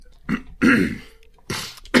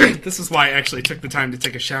This is why I actually took the time to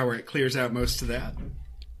take a shower. It clears out most of that.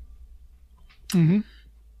 Mm-hmm.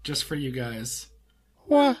 Just for you guys.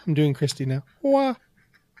 Wah. I'm doing Christy now. Wah.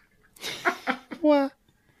 Wah.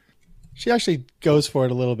 She actually goes for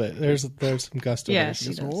it a little bit. There's some gusto there.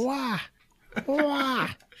 She does. Wah. Wah.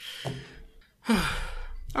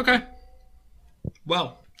 Okay.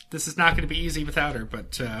 Well, this is not going to be easy without her,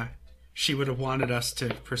 but she would have wanted us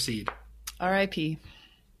to proceed. R.I.P.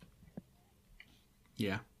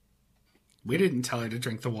 Yeah. We didn't tell her to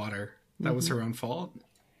drink the water. That was her own fault.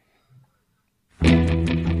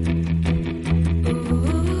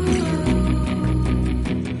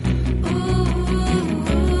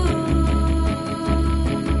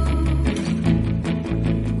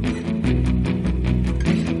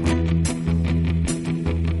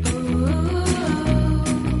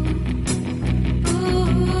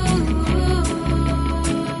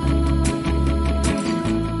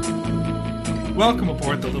 Welcome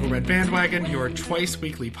aboard the Little Red Bandwagon, your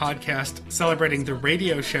twice-weekly podcast celebrating the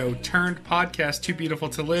radio show turned podcast Too Beautiful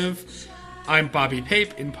to Live. I'm Bobby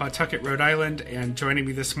Pape in Pawtucket, Rhode Island, and joining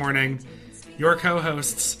me this morning, your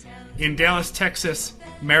co-hosts in Dallas, Texas,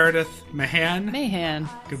 Meredith Mahan. Mahan.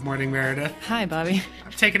 Good morning, Meredith. Hi, Bobby.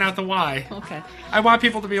 I've taken out the Y. Okay. I want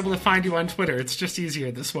people to be able to find you on Twitter. It's just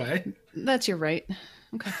easier this way. That's your right.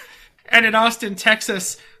 Okay. And in Austin,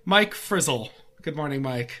 Texas, Mike Frizzle. Good morning,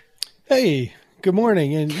 Mike. Hey. Good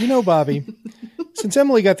morning. And you know, Bobby, since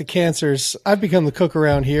Emily got the cancers, I've become the cook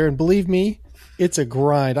around here. And believe me, it's a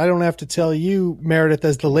grind. I don't have to tell you, Meredith,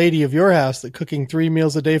 as the lady of your house, that cooking 3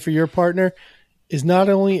 meals a day for your partner is not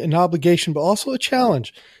only an obligation, but also a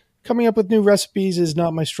challenge. Coming up with new recipes is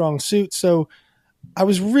not my strong suit. So I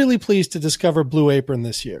was really pleased to discover Blue Apron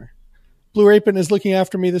this year. Blue Apron is looking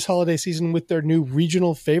after me this holiday season with their new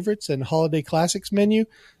regional favorites and holiday classics menu.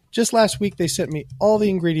 Just last week, they sent me all the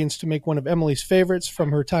ingredients to make one of Emily's favorites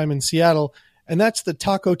from her time in Seattle, and that's the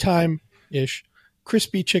Taco Time-ish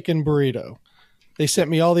crispy chicken burrito. They sent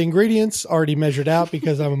me all the ingredients already measured out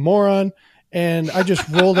because I'm a moron, and I just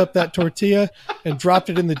rolled up that tortilla and dropped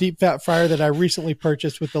it in the deep fat fryer that I recently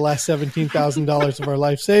purchased with the last $17,000 of our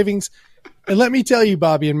life savings. And let me tell you,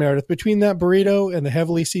 Bobby and Meredith, between that burrito and the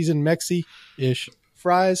heavily seasoned Mexi-ish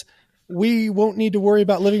fries, we won't need to worry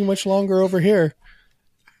about living much longer over here.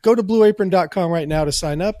 Go to blueapron.com right now to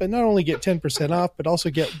sign up and not only get 10% off, but also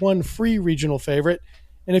get one free regional favorite.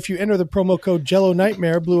 And if you enter the promo code Jello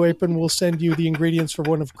Nightmare, Blue Apron will send you the ingredients for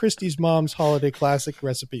one of Christy's mom's holiday classic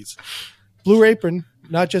recipes. Blue Apron,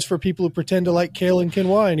 not just for people who pretend to like kale and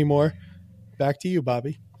quinoa anymore. Back to you,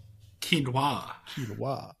 Bobby. Quinoa.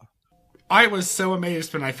 Quinoa. I was so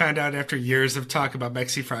amazed when I found out after years of talk about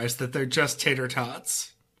Mexi fries that they're just tater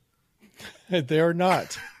tots. They're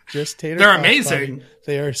not. Just tater They're tots. Amazing. Bobby.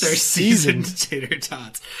 They're seasoned tater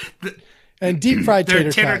tots. And deep fried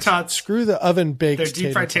tater tots. Screw the oven baked. They're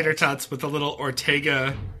deep fried tater tots with a little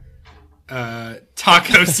Ortega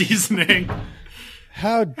taco seasoning.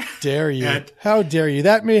 How dare you? How dare you?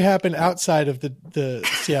 That may happen outside of the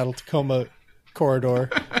Seattle Tacoma corridor,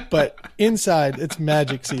 but inside it's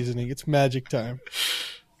magic seasoning. It's magic time.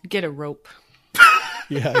 Get a rope.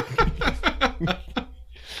 Yeah.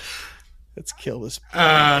 Let's kill this.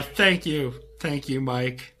 Thank you,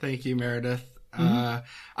 Mike. Thank you, Meredith.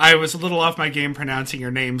 I was a little off my game pronouncing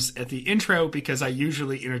your names at the intro because I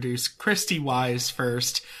usually introduce Christy Wise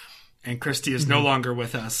first, and Christy is no longer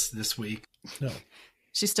with us this week. No,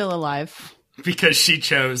 she's still alive because she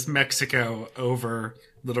chose Mexico over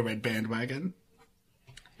Little Red Bandwagon,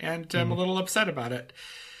 and I'm a little upset about it.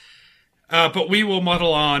 But we will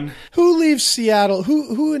muddle on. Who leaves Seattle?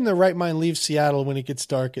 Who in their right mind leaves Seattle when it gets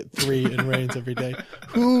dark at 3 and rains every day?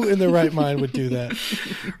 Who in their right mind would do that?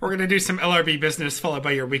 We're going to do some LRB business, followed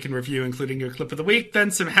by your week in review, including your clip of the week. Then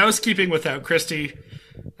some housekeeping without Christy.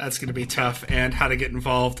 That's going to be tough, and how to get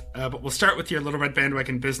involved. But we'll start with your Little Red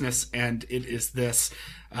Bandwagon business, and it is this.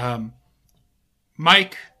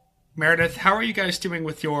 Mike, Meredith, how are you guys doing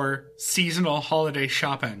with your seasonal holiday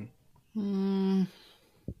shopping? 50%?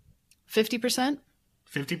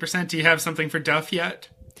 50%? Do you have something for Duff yet?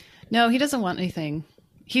 No, he doesn't want anything.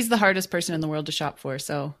 He's the hardest person in the world to shop for,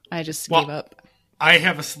 so I just gave up. I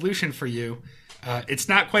have a solution for you. It's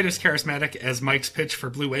not quite as charismatic as Mike's pitch for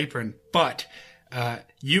Blue Apron, but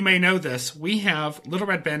you may know this. We have Little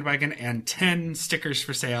Red Bandwagon and 10 stickers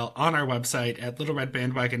for sale on our website at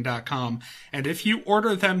littleredbandwagon.com. And if you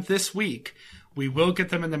order them this week, we will get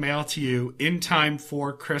them in the mail to you in time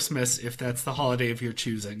for Christmas if that's the holiday of your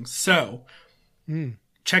choosing. So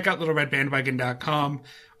check out littleredbandwagon.com.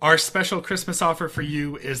 Our special Christmas offer for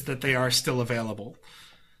you is that they are still available.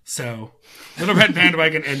 So Little Red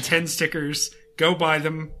Bandwagon and 10 stickers. go buy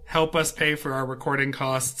them. Help us pay for our recording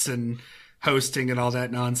costs and hosting and all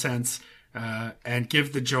that nonsense. And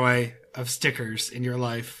give the joy of stickers in your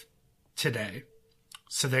life today.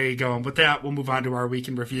 So there you go. And with that, we'll move on to our week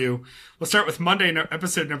in review. We'll start with Monday,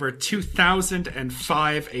 episode number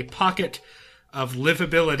 2005, A Pocket of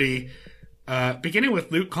Livability. Beginning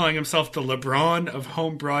with Luke calling himself the LeBron of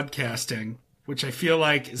home broadcasting, which I feel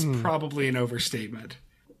like is probably an overstatement.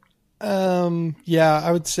 Yeah,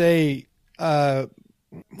 I would say,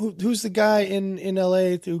 who's the guy in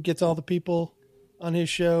LA who gets all the people on his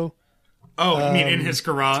show? Oh, you mean in his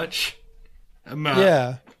garage?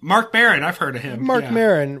 Yeah. Mark Maron, I've heard of him. Mark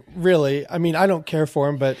Maron, really. I mean, I don't care for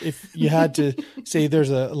him, but if you had to say there's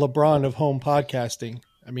a LeBron of home podcasting,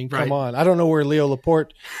 I mean, come on. I don't know where Leo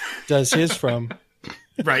Laporte does his from.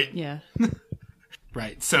 Right. Yeah.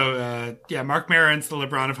 Right. So, Mark Maron's the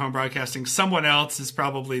LeBron of home broadcasting. Someone else is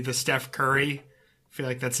probably the Steph Curry. I feel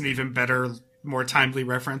like that's an even better, more timely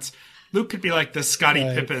reference. Luke could be like the Scottie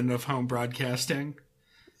Pippen of home broadcasting.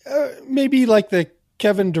 Maybe like the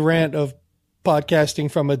Kevin Durant of podcasting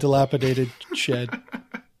from a dilapidated shed.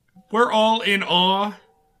 We're all in awe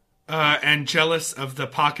and jealous of the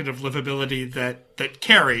pocket of livability that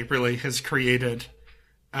Carrie really has created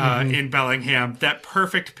in Bellingham. That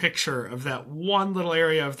perfect picture of that one little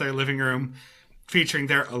area of their living room featuring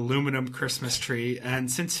their aluminum Christmas tree.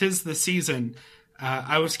 And since 'tis the season,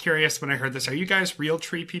 I was curious when I heard this. Are you guys real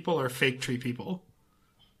tree people or fake tree people?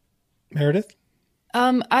 Meredith?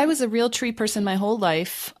 I was a real tree person my whole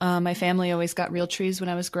life. My family always got real trees when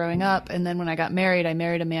I was growing up. And then when I got married, I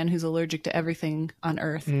married a man who's allergic to everything on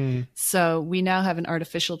earth. So we now have an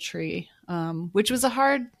artificial tree, which was a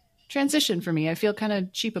hard transition for me. I feel kind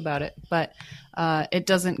of cheap about it, but it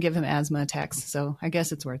doesn't give him asthma attacks. So I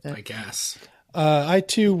guess it's worth it. I guess. I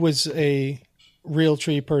too was a real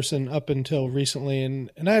tree person up until recently. And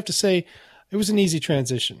I have to say, it was an easy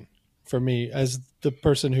transition for me as the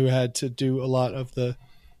person who had to do a lot of the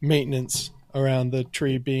maintenance around the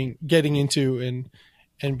tree getting into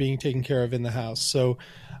and being taken care of in the house. So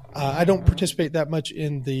I don't participate that much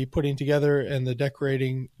in the putting together and the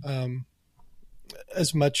decorating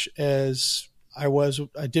as much as I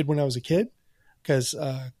did when I was a kid, because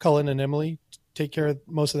Cullen and Emily take care of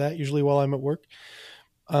most of that usually while I'm at work.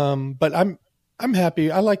 But I'm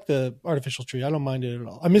happy. I like the artificial tree. I don't mind it at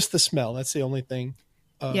all. I miss the smell. That's the only thing.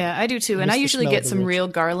 Yeah, I do too. And I usually get some real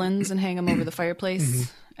garlands and hang them over the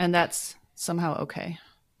fireplace. And that's somehow okay.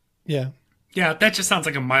 Yeah. Yeah, that just sounds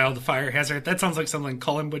like a mild fire hazard. That sounds like something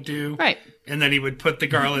Cullen would do. Right. And then he would put the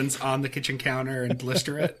garlands on the kitchen counter and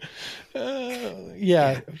blister it.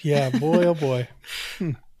 Yeah. Boy, oh boy.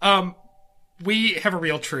 We have a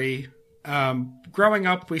real tree. Growing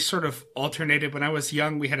up, we sort of alternated. When I was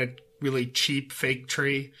young, we had a really cheap fake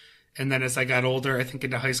tree. And then as I got older, I think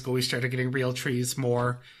into high school, we started getting real trees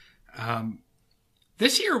more.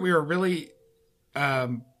 This year, we were really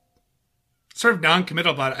sort of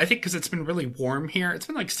non-committal about it. I think because it's been really warm here. It's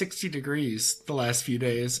been like 60 degrees the last few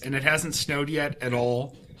days, and it hasn't snowed yet at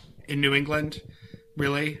all in New England,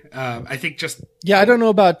 really. I think just... Yeah, I don't know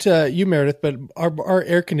about you, Meredith, but our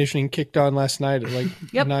air conditioning kicked on last night at like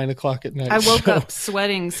 9 o'clock at night. I woke up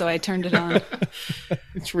sweating, so I turned it on.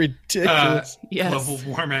 It's ridiculous. Yes. Global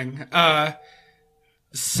warming.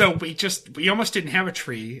 So we almost didn't have a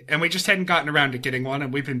tree, and we just hadn't gotten around to getting one,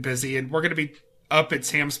 and we've been busy, and we're going to be up at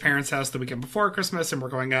Sam's parents' house the weekend before Christmas, and we're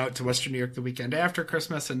going out to Western New York the weekend after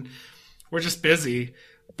Christmas, and we're just busy.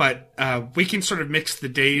 But we can sort of mix the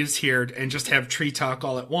days here and just have tree talk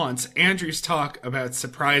all at once. Andrew's talk about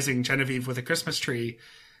surprising Genevieve with a Christmas tree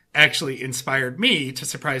actually inspired me to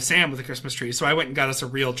surprise Sam with a Christmas tree. So I went and got us a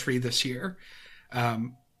real tree this year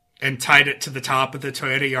and tied it to the top of the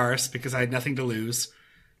Toyota Yaris because I had nothing to lose.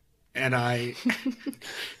 And I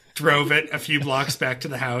drove it a few blocks back to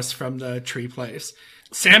the house from the tree place.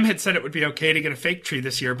 Sam had said it would be okay to get a fake tree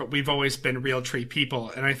this year, but we've always been real tree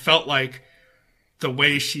people. And I felt like the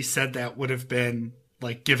way she said that would have been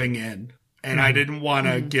like giving in. And I didn't want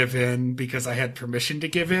to give in because I had permission to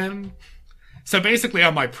give in. So basically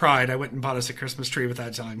on my pride, I went and bought us a Christmas tree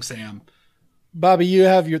without telling Sam. Bobby, you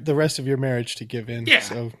have the rest of your marriage to give in. Yeah,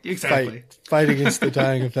 so exactly. Fight against the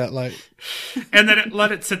dying of that light. And then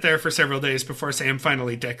let it sit there for several days before Sam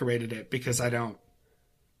finally decorated it because I don't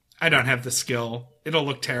have the skill. It'll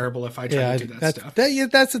look terrible if I try to do that stuff.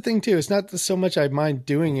 That's the thing too. It's not so much I mind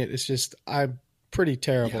doing it. It's just I'm pretty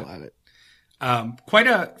terrible at it. Quite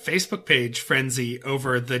a Facebook page frenzy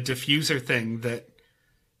over the diffuser thing that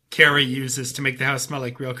Carrie uses to make the house smell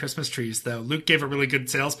like real Christmas trees, though. Luke gave a really good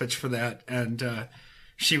sales pitch for that, and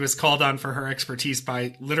she was called on for her expertise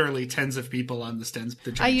by literally tens of people on the Stens.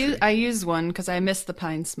 I use one because I miss the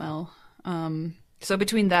pine smell. So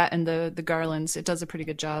between that and the garlands, it does a pretty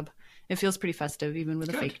good job. It feels pretty festive, even with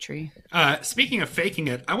a fake tree. Speaking of faking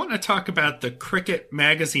it, I want to talk about the Cricket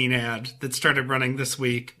magazine ad that started running this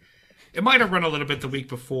week. It might have run a little bit the week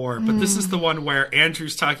before, but this is the one where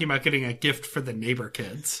Andrew's talking about getting a gift for the neighbor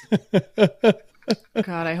kids.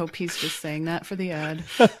 God, I hope he's just saying that for the ad.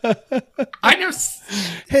 I know.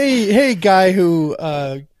 Hey, guy who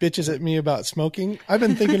bitches at me about smoking. I've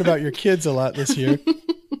been thinking about your kids a lot this year.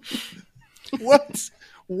 What?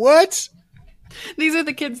 These are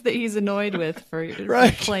the kids that he's annoyed with for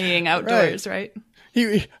playing outdoors, right?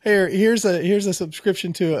 Here's a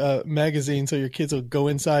subscription to a magazine so your kids will go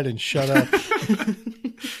inside and shut up.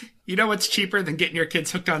 You know what's cheaper than getting your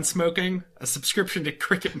kids hooked on smoking? A subscription to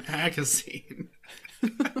Cricket magazine.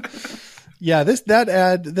 Yeah,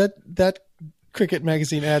 that Cricket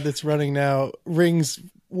magazine ad that's running now rings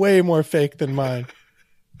way more fake than mine.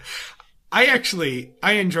 I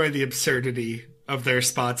enjoy the absurdity of their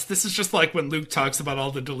spots. This is just like when Luke talks about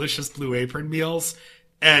all the delicious Blue Apron meals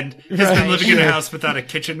and has been living in a house without a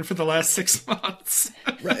kitchen for the last 6 months.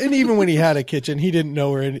 Right. And even when he had a kitchen, he didn't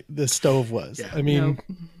know where the stove was. Yeah. I mean,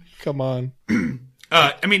 come on.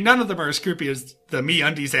 None of them are as creepy as the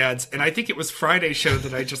MeUndies ads, and I think it was Friday's show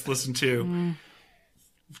that I just listened to.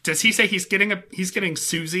 Does he say he's getting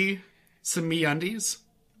Susie some MeUndies?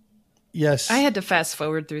 Yes. I had to fast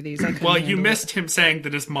forward through these. Well, you missed him saying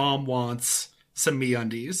that his mom wants some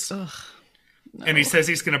MeUndies. Ugh, no. And he says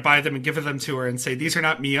he's going to buy them and give them to her and say, these are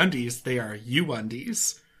not MeUndies, they are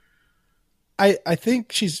You-undies. I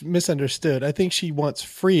think she's misunderstood. I think she wants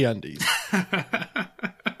free undies.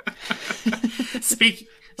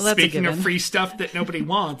 Speaking of free stuff that nobody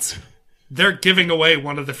wants, they're giving away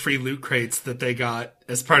one of the free loot crates that they got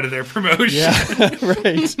as part of their promotion. Yeah,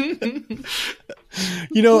 right.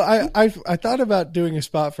 You know, I thought about doing a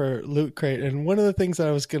spot for Loot Crate, and one of the things that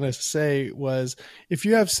I was going to say was, if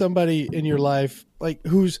you have somebody in your life like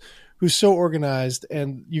who's so organized,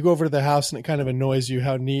 and you go over to their house and it kind of annoys you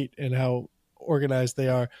how neat and how organized they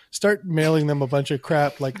are, start mailing them a bunch of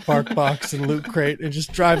crap like BarkBox and Loot Crate, and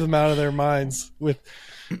just drive them out of their minds with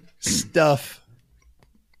stuff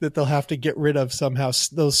that they'll have to get rid of somehow.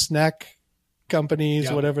 Those snack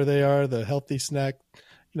companies, whatever they are, the healthy snack.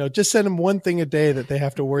 Just send them one thing a day that they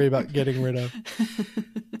have to worry about getting rid of.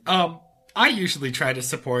 I usually try to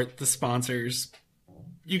support the sponsors.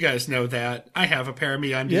 You guys know that. I have a pair of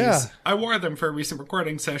MeUndies. Yeah. I wore them for a recent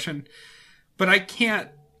recording session, but I can't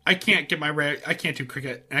get I can't do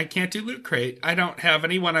Cricket, and I can't do Loot Crate. I don't have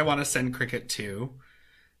anyone I want to send Cricket to.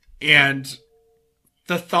 And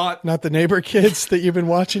the thought... Not the neighbor kids that you've been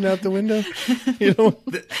watching out the window? You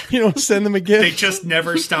don't send them a gift? They just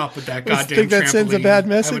never stop with that goddamn think that trampoline. Sends a bad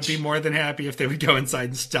message? I would be more than happy if they would go inside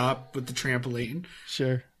and stop with the trampoline.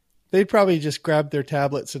 Sure. They'd probably just grab their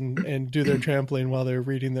tablets and do their trampoline while they're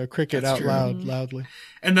reading their Cricket out loudly.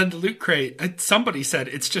 And then the Loot Crate, somebody said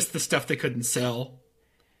it's just the stuff they couldn't sell.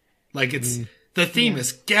 Like the theme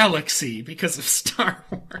is Galaxy because of Star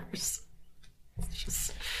Wars. It's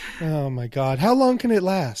just... Oh my God. How long can it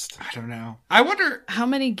last? I don't know. I wonder... How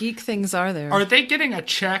many geek things are there? Are they getting a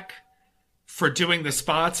check for doing the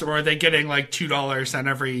spots, or are they getting like $2 on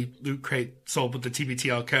every Loot Crate sold with the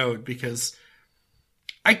TBTL code? Because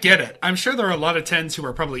I get it. I'm sure there are a lot of 10s who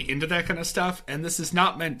are probably into that kind of stuff, and this is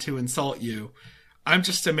not meant to insult you. I'm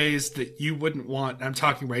just amazed that you wouldn't want... I'm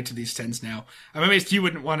talking right to these 10s now. I'm amazed you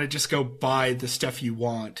wouldn't want to just go buy the stuff you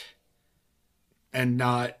want and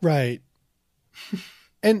not... Right.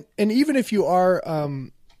 And even if you are,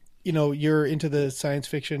 you're into the science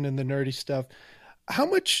fiction and the nerdy stuff, how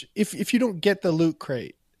much, if you don't get the Loot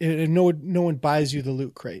Crate and no one buys you the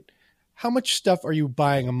Loot Crate, how much stuff are you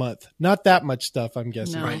buying a month? Not that much stuff, I'm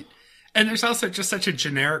guessing. No. Right. And there's also just such a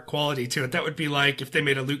generic quality to it. That would be like if they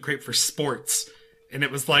made a Loot Crate for sports, and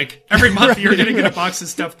it was like every month you're going to get a box of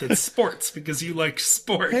stuff that's sports because you like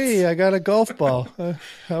sports. Hey, I got a golf ball. How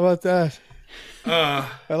about that? I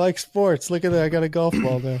like sports. Look at that. I got a golf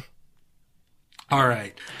ball now. All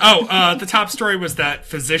right. The top story was that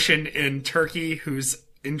physician in Turkey who's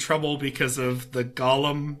in trouble because of the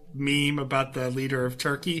Gollum meme about the leader of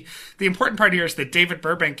Turkey. The important part here is that David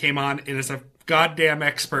Burbank came on and is a goddamn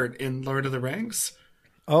expert in Lord of the Rings.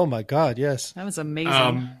 Oh my God, yes. That was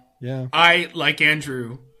amazing. Yeah. I, like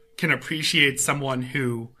Andrew, can appreciate someone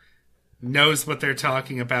who knows what they're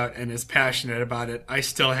talking about and is passionate about it. I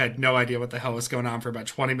still had no idea what the hell was going on for about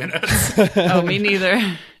 20 minutes. Oh, me neither.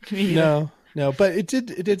 No, but it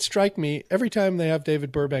did strike me every time they have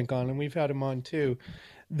David Burbank on, and we've had him on too,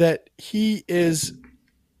 that he is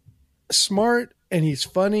smart and he's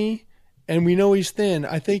funny, and we know he's thin.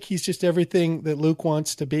 I think he's just everything that Luke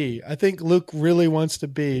wants to be. I think Luke really wants to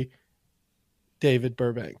be David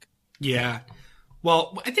Burbank. Yeah.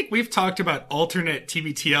 Well, I think we've talked about alternate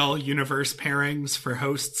TBTL universe pairings for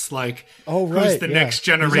hosts, like who's the next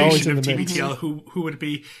generation of TBTL? Who would it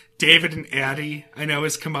be? David and Addie, I know,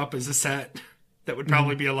 has come up as a set that would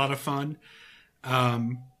probably be a lot of fun.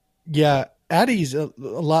 Yeah, Addie's a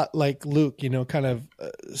lot like Luke, kind of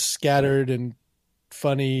scattered and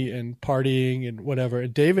funny and partying and whatever.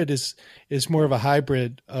 And David is more of a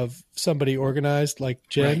hybrid of somebody organized like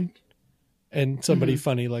Jen and somebody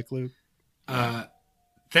funny like Luke.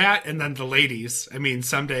 That and then the ladies. I mean,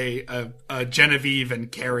 someday a Genevieve and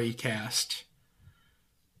Carrie cast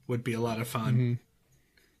would be a lot of fun.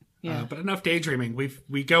 Yeah. But enough daydreaming.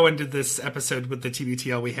 We go into this episode with the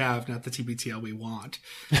TBTL we have, not the TBTL we want.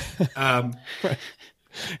 Right.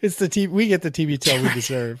 It's we get the TBTL we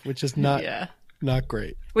deserve, which is not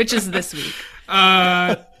great. Which is this week.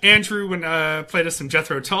 Andrew played us some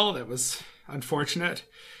Jethro Tull. That was unfortunate.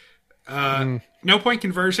 No point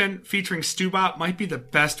conversion featuring Stubot might be the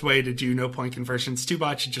best way to do no point conversion.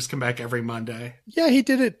 Stubot should just come back every Monday. Yeah, he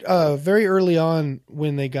did it very early on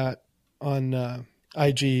when they got on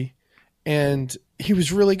IG, and he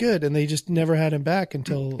was really good, and they just never had him back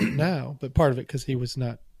until now. But part of it because he was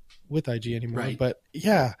not with IG anymore. Right. But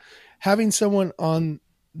yeah, having someone on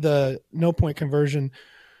the no point conversion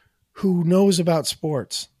who knows about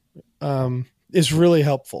sports is really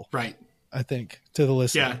helpful. Right. I think, to the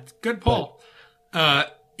listener. Yeah, good pull.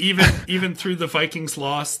 Even through the Vikings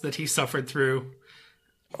loss that he suffered through.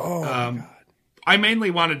 Oh, my God. I mainly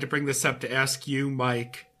wanted to bring this up to ask you,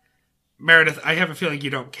 Mike. Meredith, I have a feeling you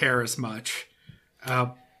don't care as much.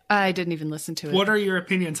 I didn't even listen to it. What are your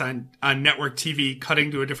opinions on network TV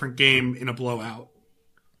cutting to a different game in a blowout?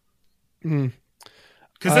 Because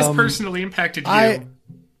this personally impacted you.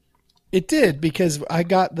 It did, because I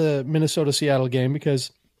got the Minnesota-Seattle game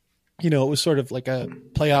because it was sort of like a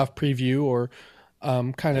playoff preview or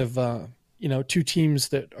kind of, two teams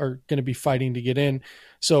that are going to be fighting to get in.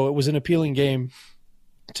 So it was an appealing game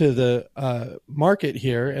to the market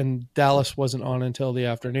here, and Dallas wasn't on until the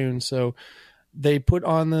afternoon. So they put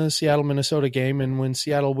on the Seattle-Minnesota game, and when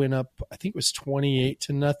Seattle went up, I think it was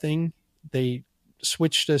 28-0, they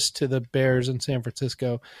switched us to the Bears in San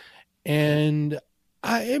Francisco. And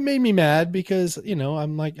it made me mad because, I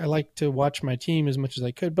like to watch my team as much as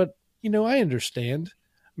I could, but I understand.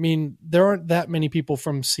 I mean, there aren't that many people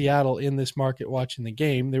from Seattle in this market watching the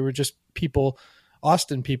game. There were just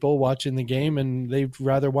Austin people watching the game, and they'd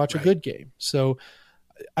rather watch a good game. So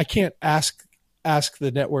I can't ask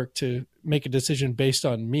the network to make a decision based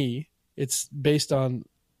on me. It's based on,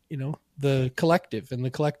 the collective, and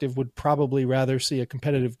the collective would probably rather see a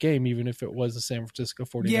competitive game, even if it was the San Francisco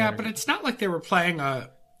 49ers. Yeah, but it's not like they were playing a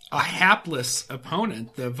hapless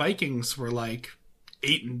opponent. The Vikings were like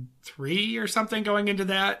 8-3 or something going into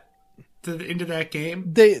that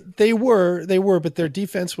game. They were, but their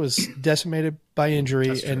defense was decimated by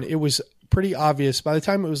injury, and it was pretty obvious by the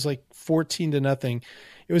time it was like 14-0.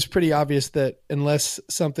 It was pretty obvious that unless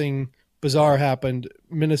something bizarre happened,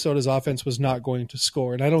 Minnesota's offense was not going to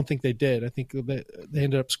score, and I don't think they did. I think they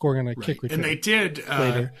ended up scoring on a kick return. And they did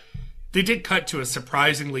later. They did cut to a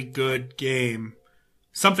surprisingly good game.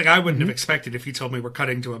 Something I wouldn't have expected if you told me we're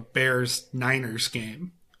cutting to a Bears-Niners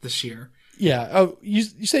game this year. Yeah. Oh, you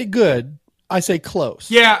say good. I say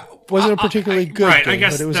close. Yeah. Wasn't a particularly good game, I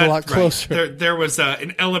guess but it was a lot closer. Right. There was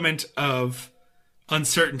an element of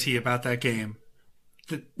uncertainty about that game.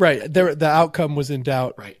 The outcome was in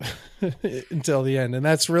doubt until the end. And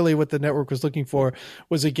that's really what the network was looking for,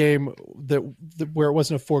 was a game where it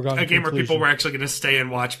wasn't a foregone conclusion. A game where people were actually going to stay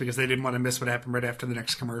and watch because they didn't want to miss what happened right after the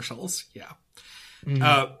next commercials. Yeah.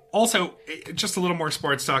 Also, just a little more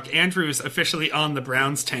sports talk. Andrew's officially on the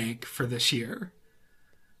Browns tank for this year.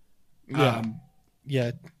 Yeah.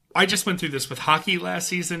 I just went through this with hockey last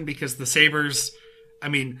season because the Sabres,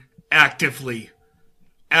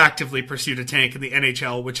 actively pursued a tank in the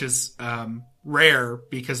NHL, which is rare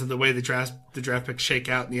because of the way the draft picks shake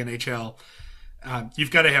out in the NHL.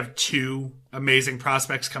 You've got to have two amazing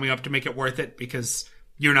prospects coming up to make it worth it because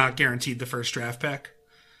you're not guaranteed the first draft pick.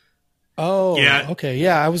 Oh, yeah. Okay.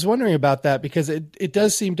 Yeah, I was wondering about that because it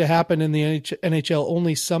does seem to happen in the NHL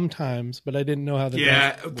only sometimes, but I didn't know how the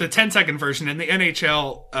 10-second version. In the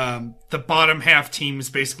NHL, the bottom half teams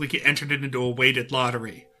basically get entered into a weighted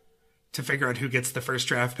lottery to figure out who gets the first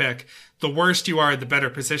draft pick. The worse you are, the better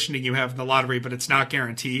positioning you have in the lottery, but it's not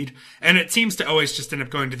guaranteed. And it seems to always just end up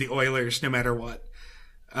going to the Oilers no matter what.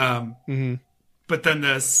 But then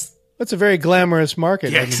that's a very glamorous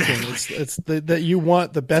market. Yeah, Edmonton. exactly. It's that you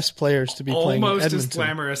want the best players to be playing in almost Edmonton. as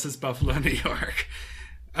glamorous as Buffalo, New York.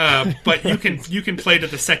 But you can play to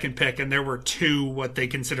the second pick, and there were two what they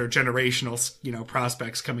consider generational,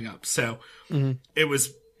 prospects coming up. So it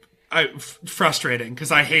was frustrating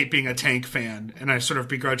because I hate being a Tank fan, and I sort of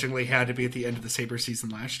begrudgingly had to be at the end of the Sabre season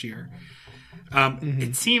last year.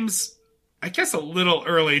 It seems, I guess, a little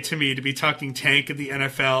early to me to be talking Tank in the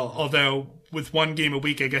NFL, although with one game a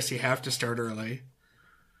week, I guess you have to start early.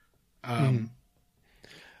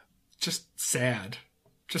 Just sad.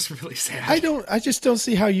 Just really sad. I just don't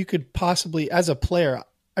see how you could possibly, as a player,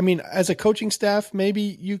 I mean, as a coaching staff, maybe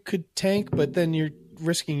you could tank, but then you're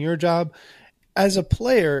risking your job. As a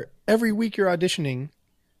player, every week you're auditioning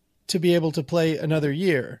to be able to play another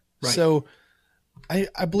year. Right. So I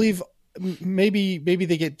believe maybe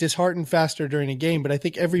they get disheartened faster during a game, but I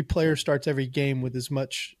think every player starts every game with as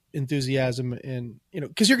much enthusiasm and,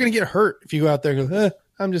 because you're going to get hurt if you go out there and go,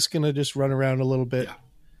 I'm just going to just run around a little bit. Yeah.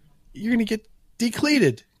 You're going to get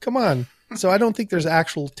depleted. Come on. So I don't think there's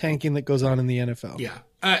actual tanking that goes on in the NFL. Yeah.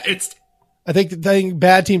 I think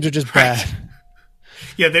bad teams are just bad.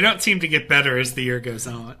 Yeah, they don't seem to get better as the year goes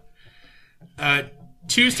on.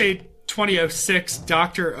 Tuesday, 2006,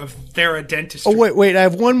 Doctor of Theradentistry. Oh, wait. I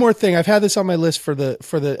have one more thing. I've had this on my list for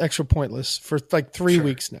the extra point list for like 3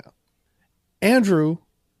 weeks now. Andrew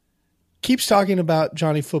keeps talking about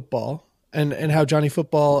Johnny Football and how Johnny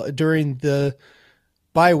Football during the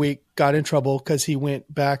bye week got in trouble because he went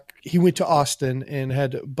to Austin and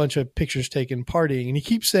had a bunch of pictures taken partying. And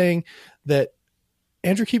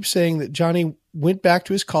Andrew keeps saying that Johnny went back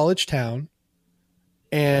to his college town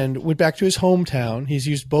and went back to his hometown. He's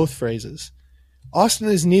used both phrases. Austin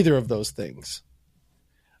is neither of those things.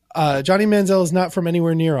 Johnny Manziel is not from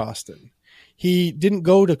anywhere near Austin. He didn't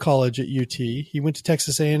go to college at UT. He went to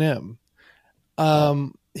Texas A&M.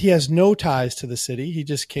 He has no ties to the city. He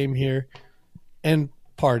just came here and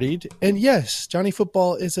partied. And yes, Johnny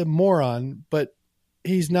Football is a moron, but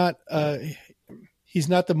he's not the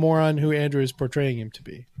moron who Andrew is portraying him to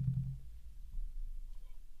be.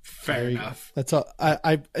 Fair enough. That's all.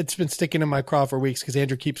 It's been sticking in my craw for weeks because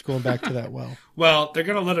Andrew keeps going back to that well. Well, they're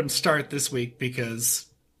going to let him start this week because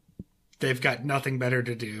they've got nothing better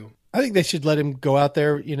to do. I think they should let him go out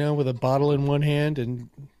there, with a bottle in one hand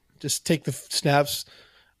and just take the snaps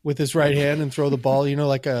with his right hand and throw the ball,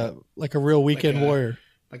 like a real weekend warrior.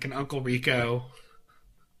 Like an Uncle Rico.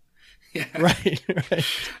 Yeah. Right.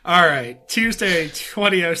 All right. Tuesday,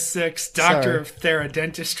 2006, Doctor of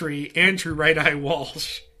Theradentistry, Andrew Right Eye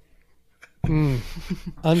Walsh.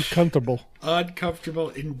 Uncomfortable. Uncomfortable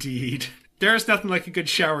indeed. There's nothing like a good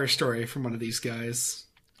shower story from one of these guys.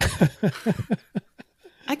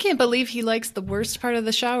 I can't believe he likes the worst part of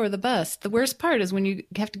the shower the best. The worst part is when you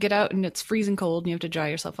have to get out and it's freezing cold and you have to dry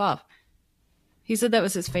yourself off. He said that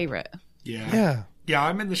was his favorite. Yeah. Yeah,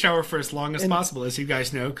 I'm in the shower for as long as possible, as you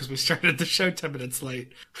guys know, because we started the show 10 minutes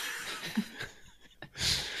late.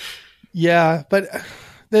 Yeah, but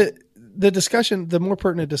the discussion, the more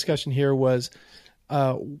pertinent discussion here was,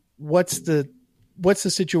 what's the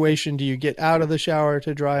situation? Do you get out of the shower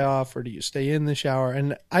to dry off, or do you stay in the shower?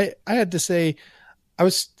 And I had to say, I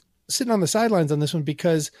was sitting on the sidelines on this one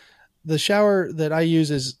because the shower that I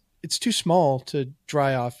use it's too small to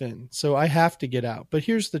dry off in, so I have to get out. But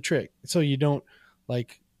here's the trick: so you don't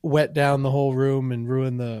wet down the whole room and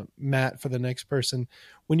ruin the mat for the next person.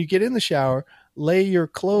 When you get in the shower, lay your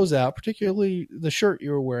clothes out, particularly the shirt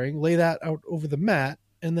you were wearing, lay that out over the mat,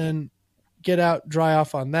 and then get out, dry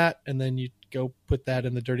off on that, and then you go put that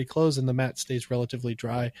in the dirty clothes and the mat stays relatively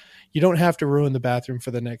dry. You don't have to ruin the bathroom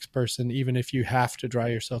for the next person, even if you have to dry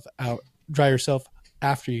yourself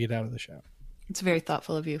after you get out of the shower. It's very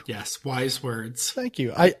thoughtful of you. Yes, wise words. Thank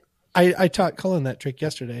you. I taught Cullen that trick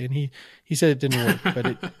yesterday, and he said it didn't work, but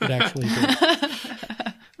it actually did.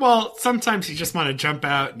 Well, sometimes you just want to jump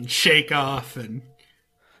out and shake off and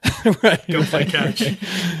go play catch.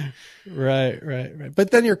 Right.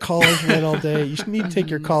 But then your collar's wet all day. You need to take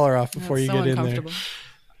your collar off before you get in there.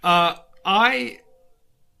 I'm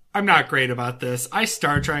not great about this. I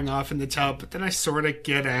start drying off in the tub, but then I sort of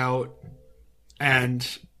get out, and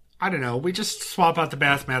I don't know. We just swap out the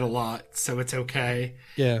bath mat a lot, so it's okay.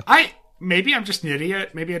 Yeah. Maybe I'm just an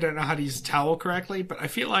idiot. Maybe I don't know how to use a towel correctly, but I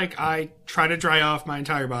feel like I try to dry off my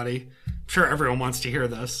entire body. I'm sure everyone wants to hear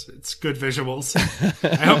this. It's good visuals.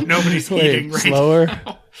 I hope nobody's eating right slower.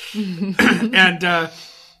 now. And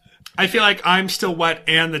I feel like I'm still wet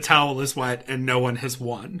and the towel is wet and no one has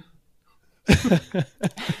won.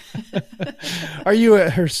 Are you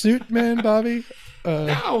a hirsute man, Bobby?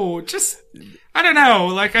 No, just... I don't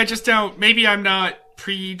know. I just don't... Maybe I'm not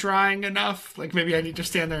pre-drying enough. Maybe I need to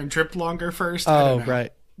stand there and drip longer first. Oh,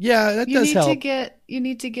 right. Yeah, that does help. You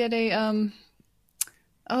need to get a...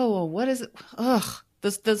 what is it? Ugh.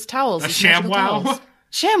 Those towels. A those magical ShamWow? towels.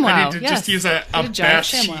 ShamWow. I need to yes. just use a Get giant bath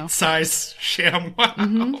ShamWow. sheet size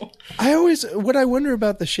ShamWow. What I wonder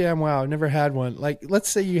about the ShamWow, I've never had one. Like, let's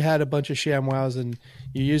say you had a bunch of ShamWows and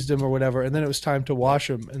you used them or whatever, and then it was time to wash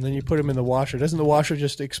them, and then you put them in the washer. Doesn't the washer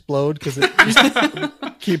just explode because it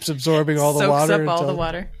just keeps absorbing all the Soaks water? up all until- the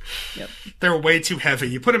water. Yep. They're way too heavy.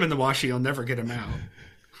 You put them in the washer, you'll never get them out.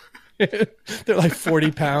 They're like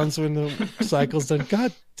 40 pounds when the cycle's done.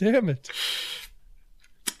 God damn it.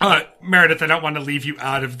 Meredith, I don't want to leave you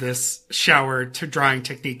out of this shower to drying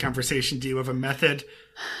technique conversation. Do you have a method?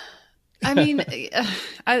 I mean,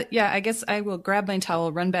 I guess I will grab my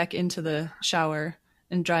towel, run back into the shower,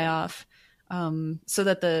 and dry off, so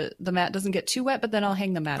that the mat doesn't get too wet. But then I'll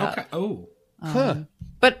hang the mat Okay. up. Oh.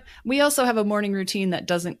 But we also have a morning routine that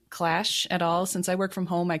doesn't clash at all. Since I work from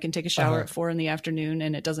home, I can take a shower at 4 p.m,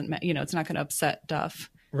 and it doesn't, it's not going to upset Duff.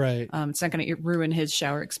 Right. It's not going to ruin his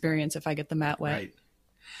shower experience if I get the mat wet. Right.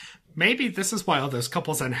 Maybe this is why all those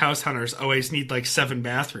couples on House Hunters always need like 7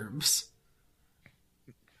 bathrooms.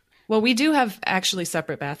 Well, we do have actually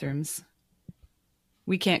separate bathrooms.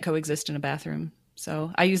 We can't coexist in a bathroom.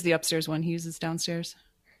 So I use the upstairs one. He uses downstairs.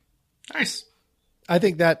 Nice. I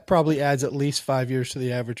think that probably adds at least 5 years to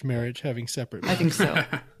the average marriage, having separate. I think so.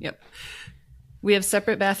 Yep. We have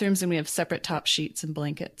separate bathrooms and we have separate top sheets and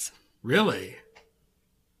blankets. Really?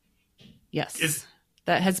 Yes.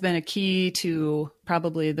 That has been a key to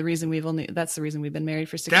probably the reason that's the reason we've been married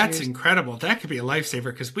for 6 years. That's incredible. That could be a lifesaver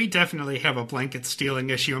because we definitely have a blanket stealing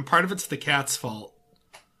issue, and part of it's the cat's fault.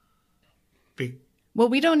 Well,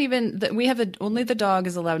 we don't even, we have only the dog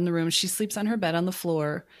is allowed in the room. She sleeps on her bed on the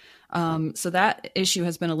floor. So that issue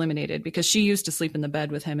has been eliminated because she used to sleep in the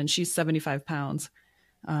bed with him and she's 75 pounds.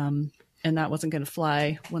 And that wasn't going to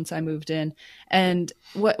fly once I moved in. And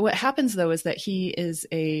what happens though is that he is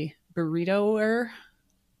a burritoer.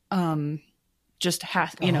 Just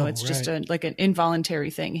has, it's just like an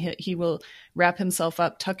involuntary thing. He will wrap himself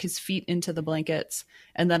up, tuck his feet into the blankets,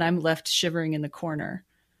 and then I'm left shivering in the corner.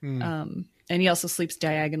 And he also sleeps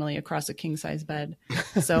diagonally across a king size bed.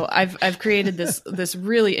 So I've created this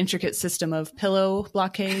really intricate system of pillow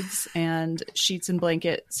blockades and sheets and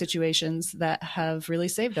blanket situations that have really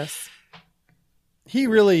saved us. He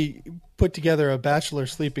really put together a bachelor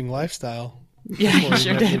sleeping lifestyle. Yeah, he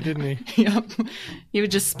sure did. Didn't he? Yep. He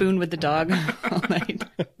would just spoon with the dog all night.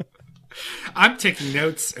 I'm taking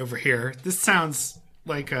notes over here. This sounds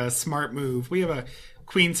like a smart move. We have a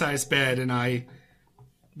queen size bed, and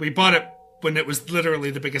we bought it when it was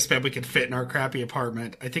literally the biggest bed we could fit in our crappy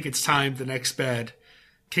apartment. I think it's time the next bed.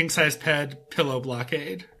 King size bed, pillow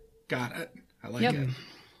blockade. Got it. I like it.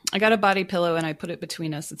 I got a body pillow and I put it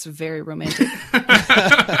between us. It's very romantic.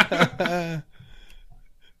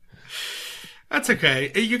 That's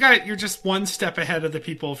okay. You're just one step ahead of the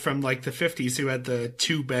people from like the 50s who had the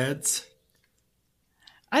 2 beds.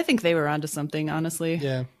 I think they were onto something, honestly.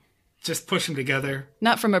 Yeah. Just push them together.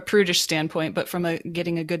 Not from a prudish standpoint, but from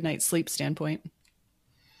getting a good night's sleep standpoint.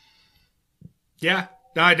 Yeah.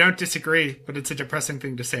 No, I don't disagree, but it's a depressing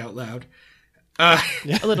thing to say out loud. A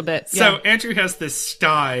little bit. So Yeah. Andrew has this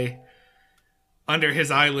sty under his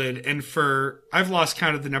eyelid, and I've lost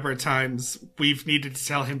count of the number of times we've needed to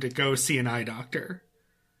tell him to go see an eye doctor.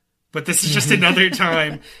 But this is just another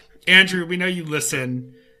time. Andrew, we know you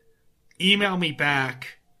listen. Email me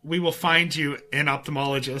back. We will find you an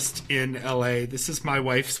ophthalmologist in LA. This is my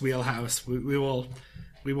wife's wheelhouse. We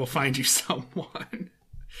will find you someone.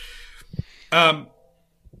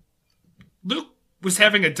 Luke was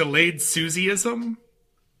having a delayed Susieism,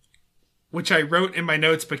 which I wrote in my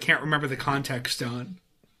notes but can't remember the context on.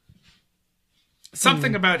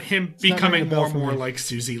 Something about him becoming more and more like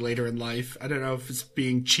Susie later in life. I don't know if it's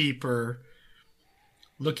being cheap or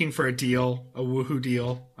looking for a deal, a woohoo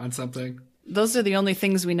deal on something. Those are the only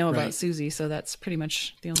things we know Right. about Susie, so that's pretty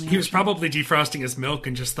much the only He was option. probably defrosting his milk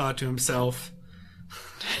and just thought to himself,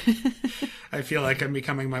 I feel like I'm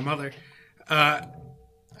becoming my mother.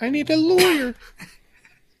 I need a lawyer.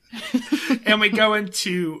 And we go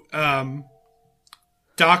into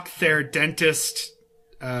doc dentist,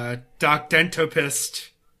 doc dentopist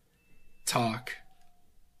talk.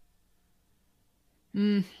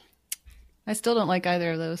 I still don't like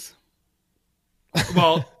either of those.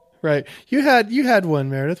 Well, Right. You had one,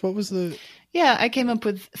 Meredith. What was the... Yeah, I came up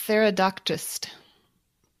with Therodoctist.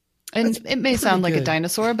 And it may sound like a good.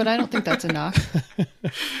 dinosaur, but I don't think that's enough.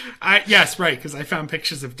 yes, right, because I found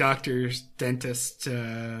pictures of doctors, dentists,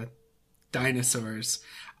 dinosaurs.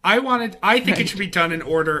 I think it should be done in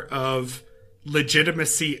order of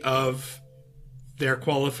legitimacy of their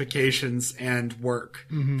qualifications and work.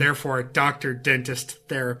 Therefore, doctor, dentist,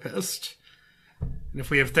 therapist. And if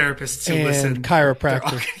we have therapists who And listen, they're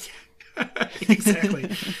chiropractor. exactly.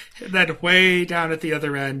 And then way down at the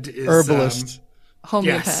other end is Herbalist.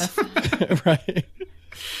 Homeopath. Right.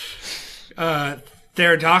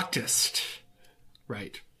 Their doctist.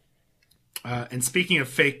 Right. And speaking of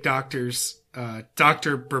fake doctors,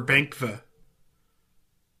 Dr. Burbankva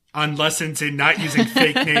on lessons in not using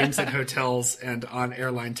fake names at hotels and on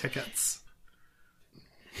airline tickets.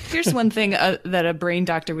 Here's one thing that a brain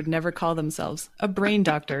doctor would never call themselves: a brain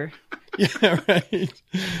doctor. Yeah, right.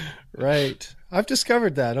 Right. I've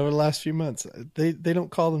discovered that over the last few months. They don't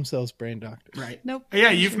call themselves brain doctors. Right. Nope.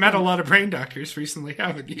 Yeah, you've met a lot of brain doctors recently,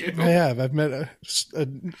 haven't you? I have. I've met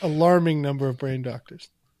an alarming number of brain doctors.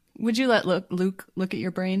 Would you let Luke look at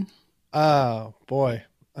your brain? Oh, boy.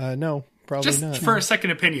 No, probably Just not. for a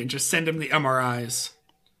second opinion, just send him the MRIs.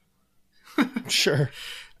 Sure.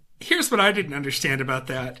 Here's what I didn't understand about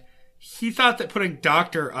that. He thought that putting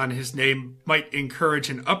doctor on his name might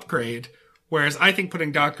encourage an upgrade, whereas I think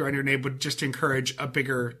putting doctor on your name would just encourage a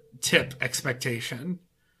bigger tip expectation.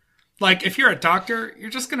 Like, if you're a doctor,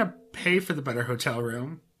 you're just going to pay for the better hotel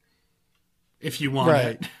room if you want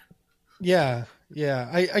it. Yeah. Yeah.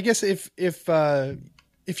 I guess if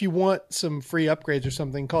you want some free upgrades or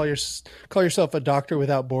something, call yourself a doctor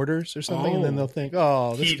without borders or something, and then they'll think,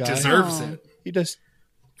 oh, this he guy deserves it. He just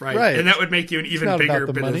Right. And that would make you an even bigger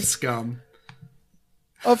bit money. of scum.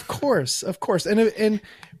 Of course. And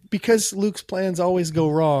because Luke's plans always go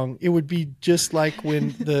wrong, it would be just like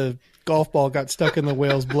when the golf ball got stuck in the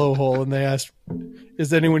whale's blowhole and they asked,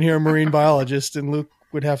 is anyone here a marine biologist? And Luke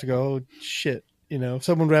would have to go, oh, shit.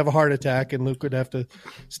 Someone would have a heart attack and Luke would have to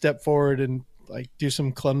step forward and like do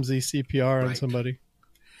some clumsy CPR on somebody.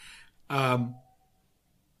 I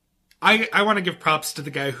want to give props to the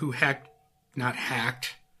guy who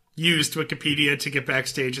used Wikipedia to get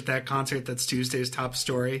backstage at that concert. That's Tuesday's top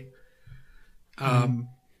story.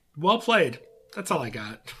 Well played. That's all I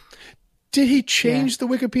got. Did he change the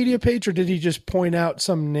Wikipedia page or did he just point out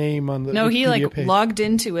some name on the Wikipedia page? Logged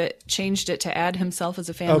into it, changed it to add himself as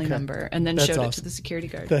a family member, and then showed it to the security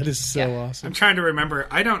guard. That is so awesome. I'm trying to remember.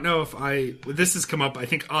 I don't know if this has come up, I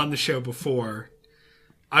think, on the show before.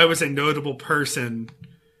 I was a notable person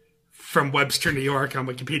from Webster, New York on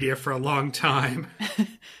Wikipedia for a long time.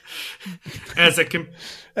 As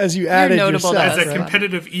you added yourself. As a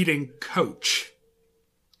competitive eating coach.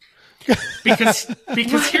 Because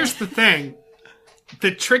here's the thing. The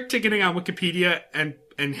trick to getting on Wikipedia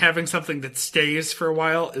and having something that stays for a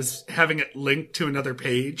while is having it linked to another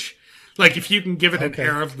page. Like if you can give it an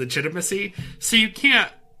air of legitimacy. So you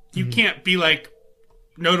can't be like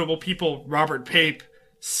notable people Robert Pape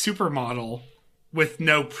supermodel with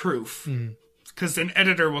no proof. Because an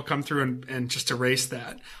editor will come through and just erase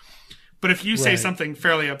that. But if you say something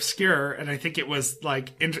fairly obscure, and I think it was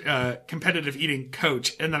like competitive eating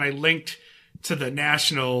coach, and then I linked to the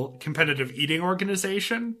National Competitive Eating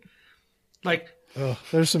Organization, like... Oh,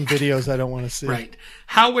 there's some videos I don't want to see. Right.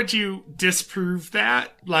 How would you disprove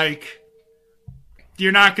that? Like,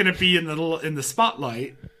 you're not going to be in the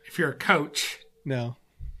spotlight if you're a coach. No.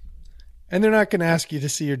 And they're not going to ask you to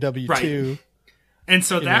see your W-2. Right. And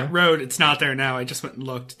so that road, it's not there now. I just went and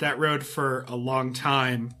looked. That road for a long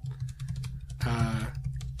time...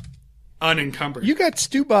 unencumbered. You got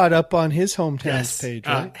Stubot up on his hometown's page,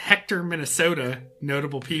 right? Hector, Minnesota,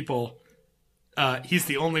 notable people. He's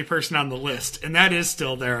the only person on the list, and that is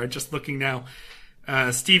still there. I'm just looking now.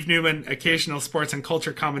 Steve Newman, occasional sports and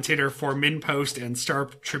culture commentator for MinnPost and Star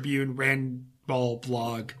Tribune Randball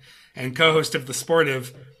blog, and co-host of The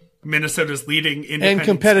Sportive, Minnesota's leading independent and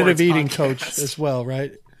competitive eating podcast. coach as well,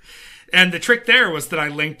 right? And the trick there was that I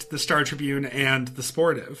linked the Star Tribune and The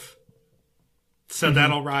Sportive. So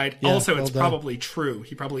that'll ride. Yeah, also, it's done. probably true.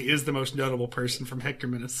 He probably is the most notable person from Hector,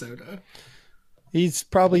 Minnesota. He's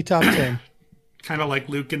probably top 10. Kind of like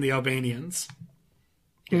Luke and the Albanians.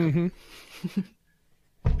 Yeah.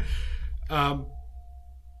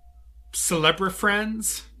 Celebra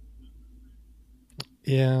friends.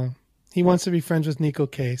 Yeah. He wants to be friends with Nico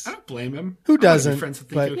Case. I don't blame him. Who I wanna doesn't? be friends with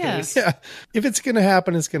But Nico Case. yeah, if it's going to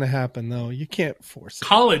happen, it's going to happen, though. You can't force it.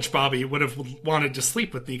 College Bobby would have wanted to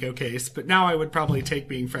sleep with Nico Case, but now I would probably take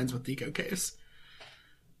being friends with Nico Case.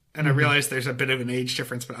 And I realize there's a bit of an age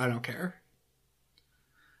difference, but I don't care.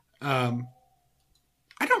 I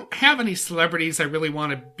don't have any celebrities I really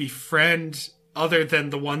want to befriend other than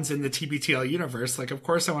the ones in the TBTL universe. Like, of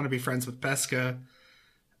course I want to be friends with Pesca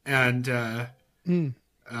and,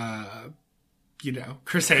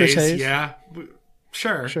 Chris Hayes. Yeah.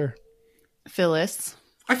 Sure. Phyllis.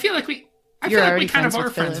 I feel like we kind of are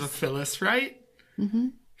friends with Phyllis, right? Mm-hmm.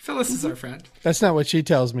 Phyllis is our friend. That's not what she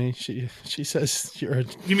tells me. She says you're a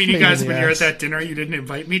You mean you pain in guys, the when you're at ass. that dinner you didn't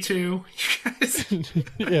invite me to? You guys?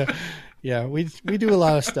 Yeah. We do a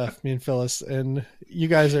lot of stuff, me and Phyllis, and you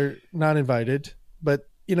guys are not invited. But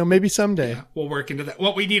maybe someday. Yeah, we'll work into that.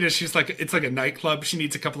 What we need is it's like a nightclub. She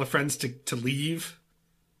needs a couple of friends to leave,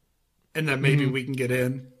 and then maybe we can get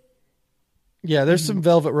in. Yeah, there's some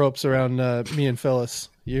velvet ropes around me and Phyllis.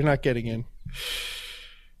 You're not getting in.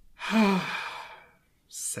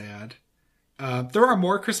 Sad. There are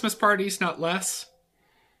more Christmas parties, not less.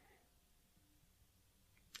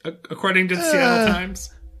 According to the Seattle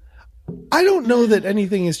Times. I don't know that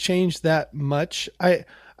anything has changed that much. I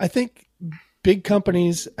think big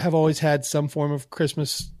companies have always had some form of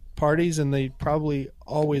Christmas parties, and they probably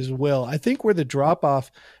always will. I think where the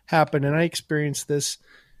drop-off happened, and I experienced this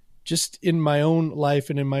just in my own life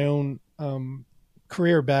and in my own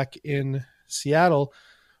career back in Seattle,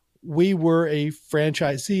 we were a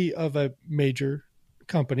franchisee of a major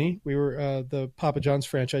company. We were the Papa John's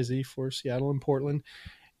franchisee for Seattle and Portland.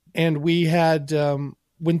 And we had,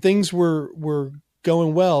 when things were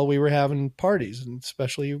going well, we were having parties, and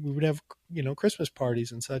especially we would have, Christmas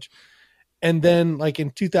parties and such. And then like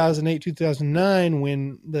in 2008, 2009,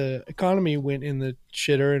 when the economy went in the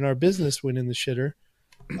shitter and our business went in the shitter,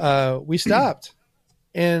 we stopped.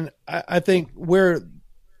 And I think where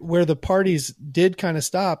the parties did kind of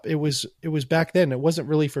stop, it was back then. It wasn't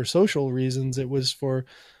really for social reasons. It was for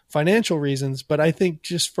financial reasons. But I think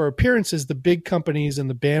just for appearances, the big companies and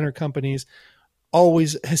the banner companies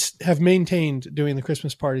always have maintained doing the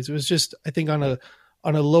Christmas parties. It was just, I think on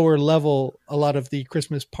a lower level, a lot of the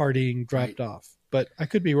Christmas partying dropped off. But I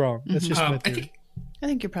could be wrong. That's just my theory. I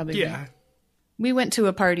think you're probably right. We went to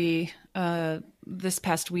a party this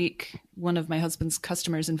past week. One of my husband's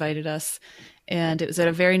customers invited us, and it was at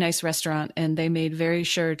a very nice restaurant, and they made very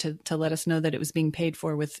sure to let us know that it was being paid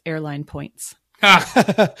for with airline points.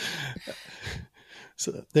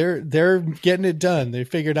 So they're getting it done. They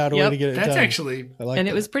figured out a way to get it done. That's actually,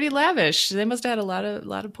 it was pretty lavish. They must have had a lot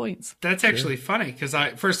of points. That's actually funny because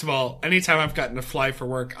first of all, anytime I've gotten to fly for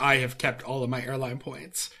work, I have kept all of my airline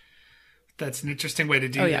points. That's an interesting way to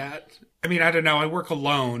do that. I mean, I don't know. I work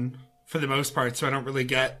alone for the most part, so I don't really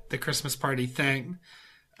get the Christmas party thing.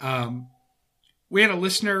 We had a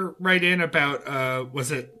listener write in about,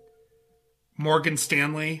 was it Morgan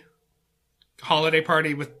Stanley holiday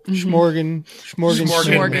party with Schmorgan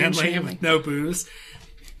Manley with no booze.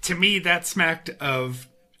 To me, that smacked of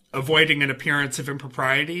avoiding an appearance of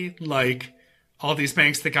impropriety, like all these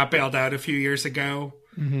banks that got bailed out a few years ago,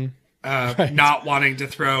 not wanting to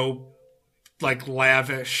throw like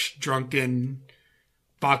lavish, drunken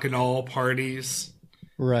bacchanal parties,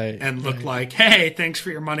 and look like, hey, thanks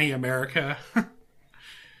for your money, America.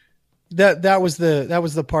 That was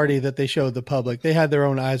the party that they showed the public. They had their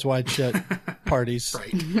own eyes wide shut parties.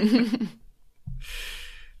 Right.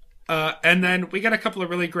 And then we got a couple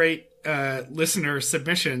of really great listener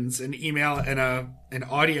submissions, an email and an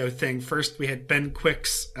audio thing. First, we had Ben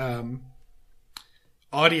Quick's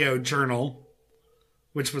audio journal,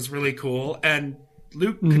 which was really cool. And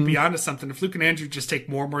Luke could be onto something. If Luke and Andrew just take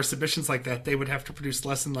more and more submissions like that, they would have to produce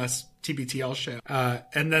less and less TBTL show.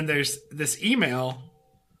 And then there's this email.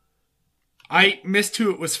 I missed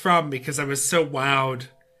who it was from because I was so wowed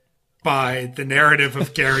by the narrative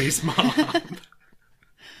of Gary's mom.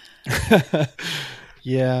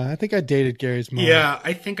 Yeah, I think I dated Gary's mom. Yeah,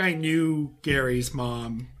 I think I knew Gary's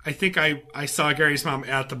mom. I think I saw Gary's mom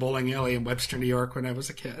at the bowling alley in Webster, New York when I was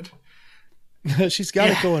a kid. She's got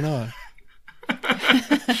it going on.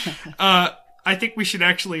 I think we should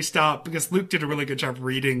actually stop because Luke did a really good job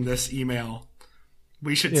reading this email.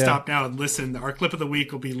 We should stop now and listen. Our clip of the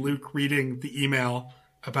week will be Luke reading the email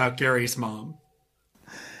about Gary's mom.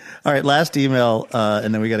 All right, last email,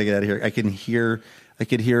 and then we got to get out of here. I could hear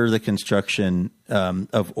the construction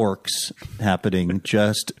of orcs happening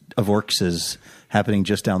just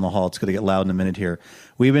down the hall. It's going to get loud in a minute here.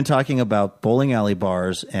 We've been talking about bowling alley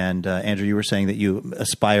bars, and Andrew, you were saying that you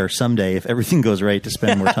aspire someday, if everything goes right, to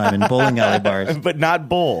spend more time in bowling alley bars. But not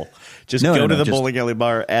bowl. Just go to the bowling alley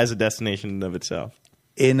bar as a destination of itself.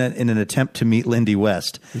 In an attempt to meet Lindy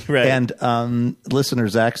West. Right. And listener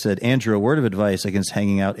Zach said, Andrew, a word of advice against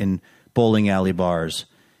hanging out in bowling alley bars.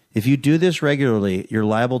 If you do this regularly, you're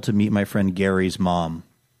liable to meet my friend Gary's mom.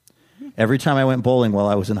 Every time I went bowling while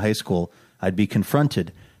I was in high school, I'd be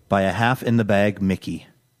confronted by a half-in-the-bag Mickey.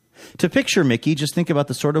 To picture Mickey, just think about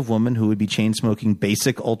the sort of woman who would be chain-smoking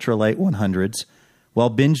basic ultralight 100s while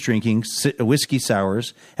binge-drinking whiskey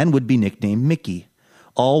sours and would be nicknamed Mickey,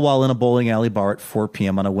 all while in a bowling alley bar at 4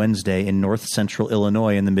 p.m. on a Wednesday in north-central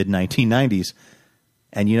Illinois in the mid-1990s.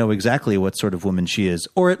 and you know exactly what sort of woman she is,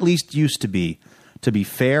 or at least used to be. To be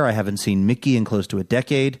fair, I haven't seen Mickey in close to a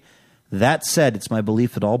decade. That said, it's my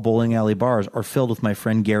belief that all bowling alley bars are filled with my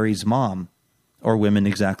friend Gary's mom, or women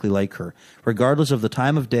exactly like her, regardless of the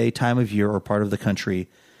time of day, time of year, or part of the country.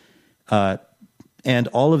 And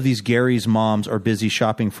all of these Gary's moms are busy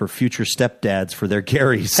shopping for future stepdads for their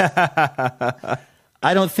Garys.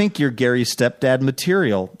 I don't think you're Gary's stepdad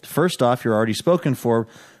material. First off, you're already spoken for.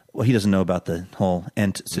 Well, he doesn't know about the whole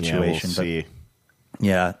Ent situation. Yeah, we'll see.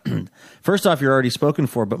 Yeah. First off, you're already spoken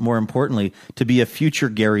for, but more importantly, to be a future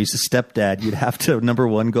Gary's stepdad, you'd have to, number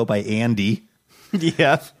one, go by Andy.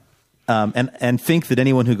 Yeah. And think that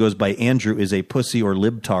anyone who goes by Andrew is a pussy or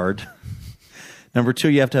libtard. Number two,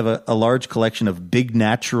 you have to have a large collection of Big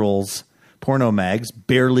Naturals porno mags,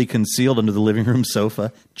 barely concealed under the living room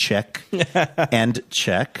sofa. Check. And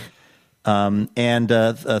check.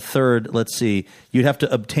 Third, let's see, you'd have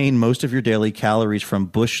to obtain most of your daily calories from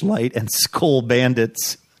Bush Light and Skull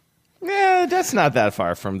Bandits. Yeah, that's not that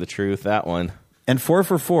far from the truth, that one. And 4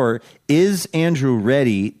 for 4, is Andrew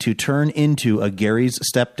ready to turn into a Gary's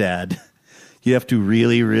stepdad? You have to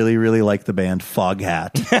really, really, really like the band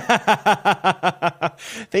Foghat.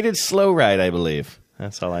 They did Slow Ride, I believe.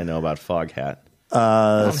 That's all I know about Foghat.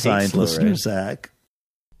 Signed listener, Zach.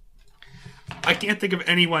 I can't think of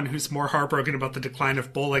anyone who's more heartbroken about the decline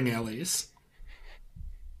of bowling alleys.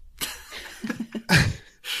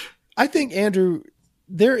 I think, Andrew,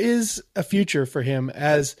 there is a future for him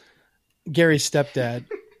as Gary's stepdad.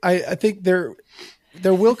 I think there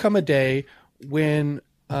will come a day when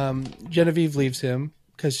Genevieve leaves him,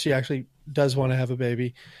 because she actually does want to have a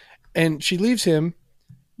baby, and she leaves him,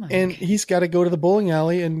 and he's got to go to the bowling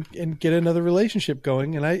alley and get another relationship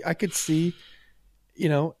going. And I could see, you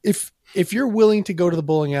know, if you're willing to go to the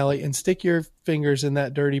bowling alley and stick your fingers in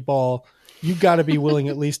that dirty ball, you got to be willing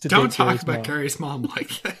at least to don't date talk Gary's about mom. Gary's mom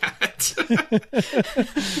like that.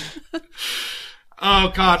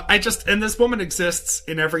 Oh God, and this woman exists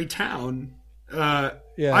in every town.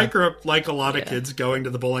 Yeah. I grew up like a lot of kids going to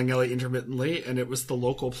the bowling alley intermittently, and it was the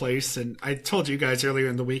local place. And I told you guys earlier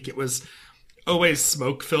in the week, it was always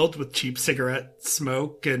smoke filled with cheap cigarette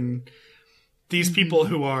smoke, and these people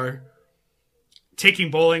who are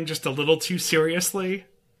taking bowling just a little too seriously.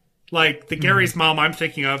 Like the Gary's mom I'm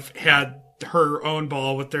thinking of had her own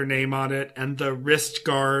ball with their name on it, and the wrist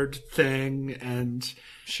guard thing, and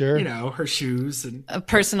Sure. you know, her shoes and A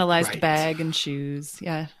personalized Right. bag and shoes.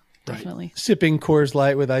 Yeah, definitely. Sipping Coors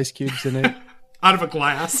Light with ice cubes in it. out of a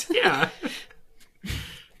glass. Yeah.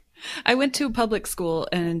 I went to a public school,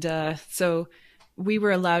 and so we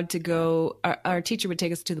were allowed to go. Our teacher would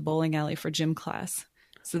take us to the bowling alley for gym class.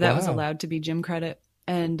 So that was Wow. allowed to be gym credit.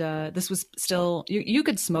 And this was still, you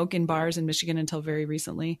could smoke in bars in Michigan until very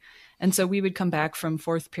recently. And so we would come back from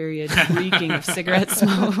fourth period reeking of cigarette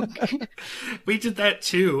smoke. We did that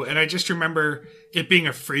too, and I just remember it being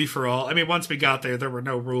a free-for-all. I mean, once we got there were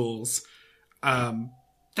no rules.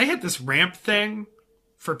 They had this ramp thing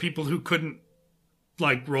for people who couldn't,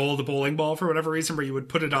 like, roll the bowling ball for whatever reason, where you would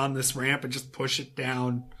put it on this ramp and just push it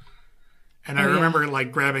down. And I remember,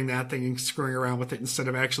 like, grabbing that thing and screwing around with it instead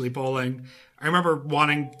of actually bowling. I remember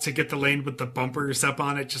wanting to get the lane with the bumpers up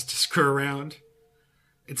on it just to screw around.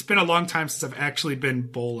 It's been a long time since I've actually been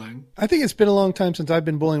bowling. I think it's been a long time since I've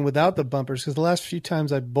been bowling without the bumpers, because the last few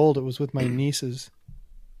times I bowled, it was with my nieces,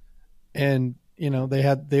 and you know they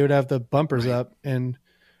would have the bumpers up, and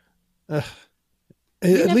We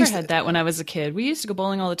at never least had that when I was a kid. We used to go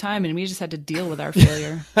bowling all the time, and we just had to deal with our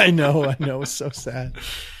failure. I know, it's so sad.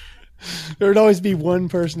 There would always be one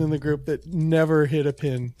person in the group that never hit a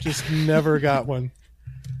pin, just never got one.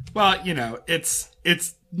 Well, you know, it's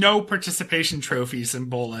no participation trophies in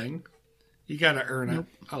bowling. You gotta earn it.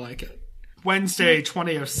 I like it. Wednesday,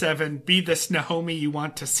 2007, be this Naomi you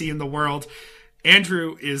want to see in the world.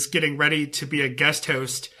 Andrew is getting ready to be a guest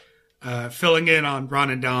host, filling in on Ron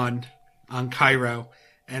and Don on Cairo.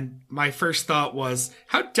 And my first thought was,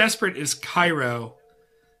 how desperate is Cairo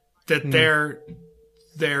that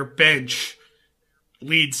their bench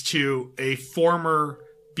leads to a former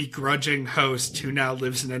begrudging host who now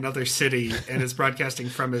lives in another city and is broadcasting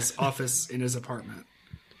from his office in his apartment.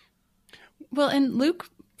 Well, and Luke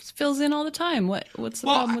fills in all the time. What's the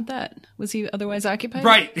problem with that? Was he otherwise occupied?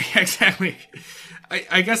 Right, exactly.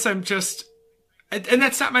 I guess I'm just... And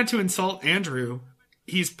that's not meant to insult Andrew.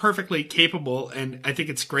 He's perfectly capable, and I think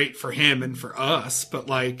it's great for him and for us, but,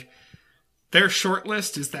 like, their short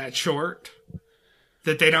list is that short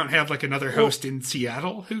that they don't have, like, another host in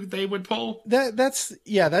Seattle who they would pull. That's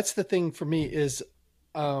the thing for me is,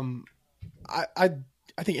 I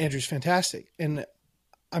think Andrew's fantastic, and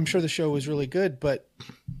I'm sure the show was really good, but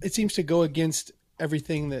it seems to go against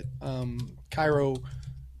everything that Cairo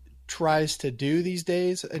tries to do these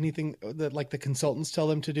days, anything that like the consultants tell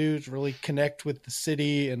them to do is really connect with the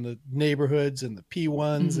city and the neighborhoods and the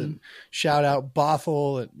P1s and shout out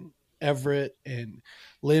Bothell and Everett and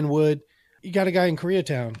Linwood. You got a guy in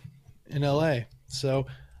Koreatown in LA. So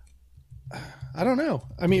I don't know.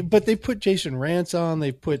 I mean, but they put Jason Rantz on,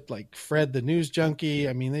 they've put like Fred, the news junkie.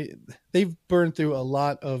 I mean, they've burned through a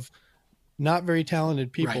lot of not very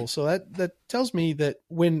talented people. Right. So that tells me that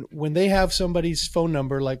when they have somebody's phone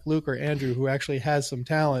number like Luke or Andrew, who actually has some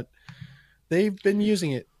talent, they've been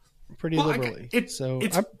using it pretty liberally. So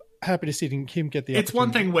I'm happy to see him get the opportunity. It's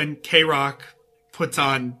one thing when K-Rock puts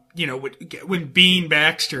on, when Bean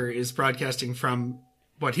Baxter is broadcasting from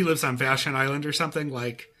he lives on Vashon Island or something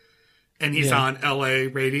and he's on LA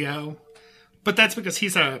radio, but that's because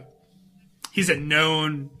he's a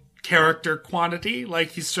known character quantity. Like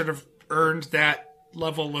he's sort of earned that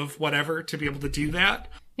level of whatever to be able to do that.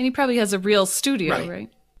 And he probably has a real studio, right?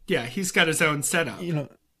 Yeah, he's got his own setup.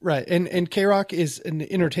 Right. And K-Rock is an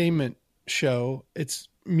entertainment show. It's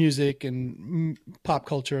music and pop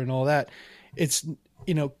culture and all that. It's,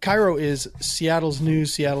 Cairo is Seattle's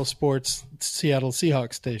news, Seattle sports, Seattle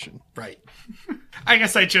Seahawks station. Right. I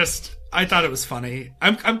guess I thought it was funny.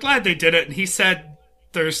 I'm glad they did it. And he said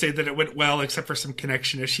Thursday that it went well, except for some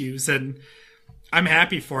connection issues. And I'm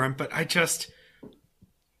happy for him, but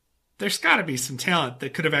there's got to be some talent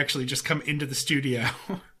that could have actually just come into the studio.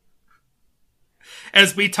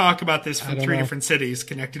 As we talk about this from three different cities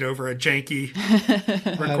connected over a janky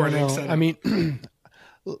recording setup. I mean,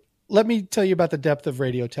 let me tell you about the depth of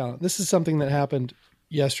radio talent. This is something that happened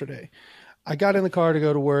yesterday. I got in the car to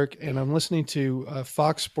go to work, and I'm listening to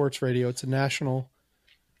Fox Sports Radio. It's a national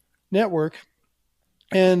network,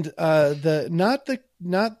 and not the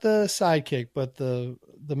sidekick, but the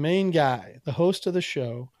main guy, the host of the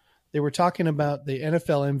show, they were talking about the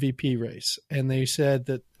NFL MVP race. And they said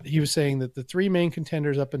that he was saying that the three main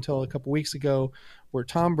contenders up until a couple weeks ago were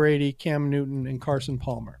Tom Brady, Cam Newton, and Carson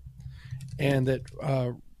Palmer. And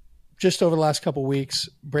that just over the last couple weeks,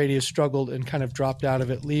 Brady has struggled and kind of dropped out of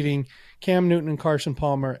it, leaving Cam Newton and Carson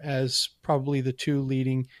Palmer as probably the two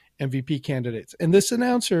leading MVP candidates. And this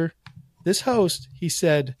announcer, this host, he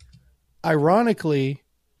said, ironically,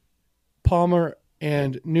 Palmer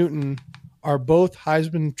and Newton are both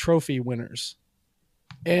Heisman Trophy winners.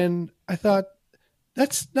 And I thought,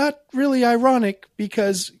 that's not really ironic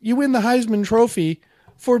because you win the Heisman Trophy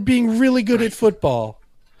for being really good at football.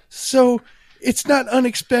 So it's not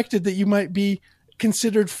unexpected that you might be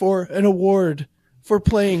considered for an award for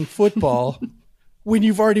playing football when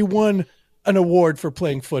you've already won an award for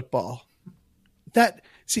playing football.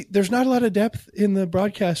 There's not a lot of depth in the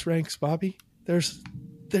broadcast ranks, Bobby. There's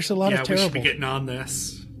a lot of terrible. We should be getting on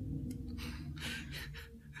this.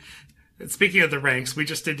 And speaking of the ranks, we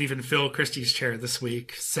just didn't even fill Christie's chair this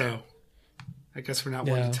week, so I guess we're not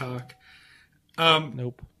one to talk.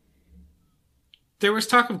 Nope. There was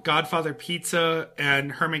talk of Godfather Pizza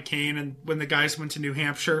and Herman Cain, and when the guys went to New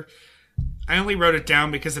Hampshire, I only wrote it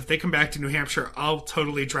down because if they come back to New Hampshire, I'll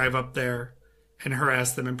totally drive up there and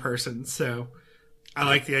harass them in person. So I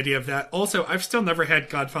like the idea of that. Also, I've still never had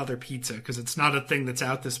Godfather Pizza because it's not a thing that's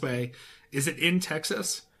out this way. Is it in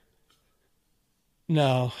Texas?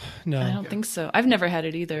 No. I don't think so. I've never had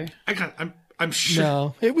it either. I'm sure.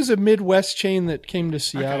 No, it was a Midwest chain that came to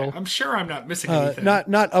Seattle. Okay. I'm sure I'm not missing anything.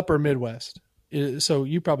 Not upper Midwest. So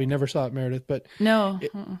you probably never saw it, Meredith. But no,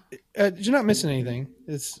 you're not missing anything.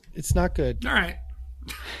 It's not good. All right.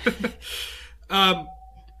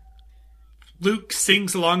 Luke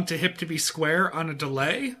sings along to "Hip to Be Square" on a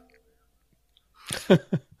delay. That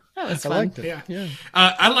was fun. I liked it. Yeah.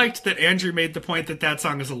 I liked that Andrew made the point that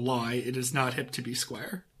song is a lie. It is not hip to be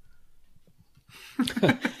square.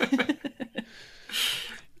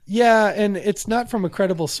 Yeah, and it's not from a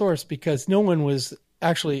credible source because no one was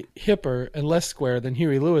actually hipper and less square than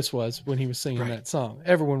Huey Lewis was when he was singing that song.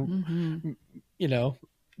 Everyone,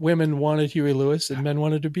 women wanted Huey Lewis and men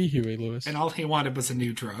wanted to be Huey Lewis. And all he wanted was a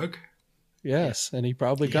new drug. Yes, and he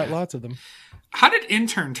probably got lots of them. How did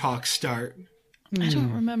Intern Talk start? I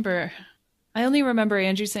don't remember. I only remember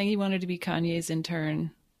Andrew saying he wanted to be Kanye's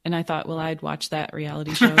intern, and I thought, well, I'd watch that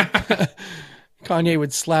reality show. Kanye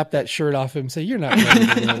would slap that shirt off him and say, "You're not ready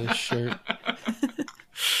to wear this shirt."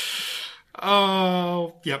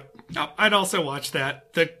 Oh, yep. No, I'd also watch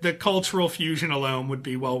that. The cultural fusion alone would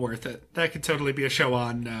be well worth it. That could totally be a show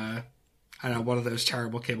on, I don't know, one of those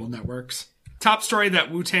terrible cable networks. Top story,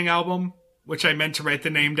 that Wu-Tang album, which I meant to write the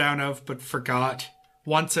name down of, but forgot.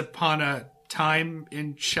 Once Upon a time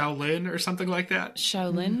in Shaolin or something like that.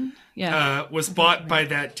 Shaolin? Yeah. Was bought by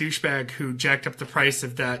that douchebag who jacked up the price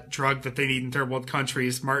of that drug that they need in third world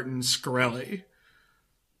countries, Martin Shkreli.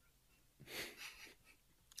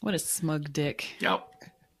 What a smug dick. Yep.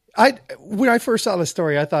 When I first saw the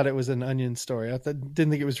story, I thought it was an Onion story. Didn't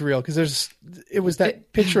think it was real because it was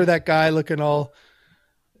that picture of that guy looking all,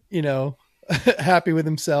 happy with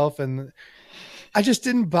himself, and I just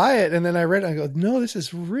didn't buy it. And then I read it, and I go, no, this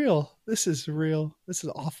is real. This is real. This is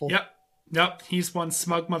awful. Yep. Nope. He's one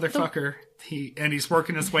smug motherfucker. He's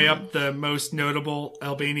working his way up the most notable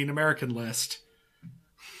Albanian American list.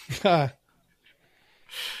 I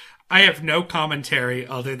have no commentary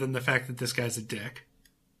other than the fact that this guy's a dick.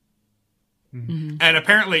 Mm-hmm. And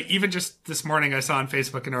apparently, even just this morning, I saw on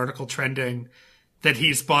Facebook an article trending that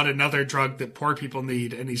he's bought another drug that poor people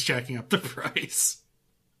need, and he's jacking up the price.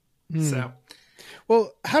 So,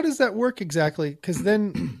 well, how does that work exactly? Because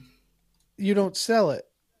then you don't sell it,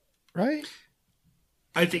 right?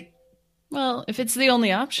 I think. Well, if it's the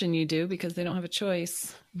only option, you do because they don't have a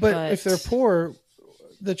choice. But if they're poor,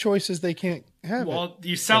 the choice is they can't have it. Well,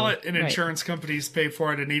 you sell it and insurance companies pay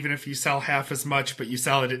for it, and even if you sell half as much, but you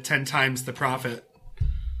sell it at 10 times the profit.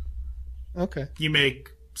 Okay. You make...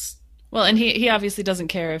 Well, and he obviously doesn't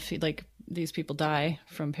care if these people die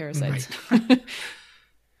from parasites. Right.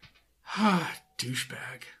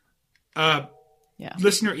 Douchebag. Yeah.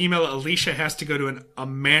 Listener email, Alicia has to go to a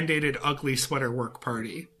mandated ugly sweater work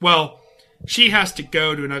party. Well, she has to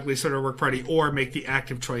go to an ugly sweater work party or make the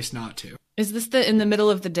active choice not to. Is this in the middle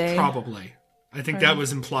of the day? Probably. I think that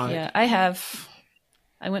was implied. Yeah, I have.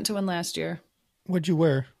 I went to one last year. What'd you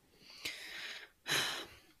wear?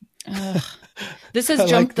 This has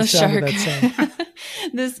jumped the shark.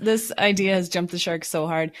 This idea has jumped the shark so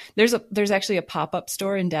hard. There's actually a pop-up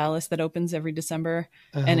store in Dallas that opens every December,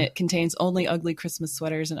 and it contains only ugly Christmas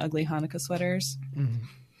sweaters and ugly Hanukkah sweaters. Mm-hmm.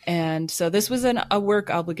 And so this was a work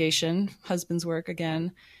obligation, husband's work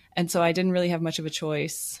again, and so I didn't really have much of a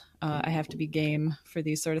choice. I have to be game for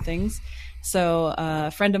these sort of things. So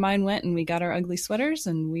a friend of mine went and we got our ugly sweaters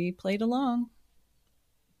and we played along.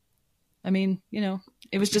 I mean,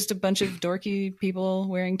 it was just a bunch of dorky people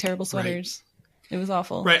wearing terrible sweaters. Right. It was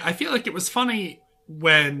awful. Right. I feel like it was funny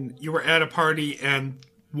when you were at a party and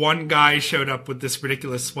one guy showed up with this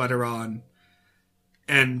ridiculous sweater on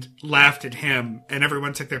and laughed at him and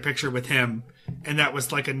everyone took their picture with him. And that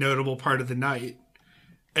was like a notable part of the night.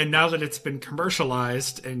 And now that it's been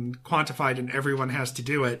commercialized and quantified and everyone has to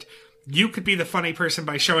do it, you could be the funny person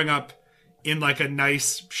by showing up in like a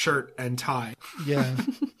nice shirt and tie. Yeah.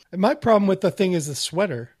 And my problem with the thing is the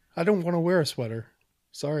sweater. I don't want to wear a sweater.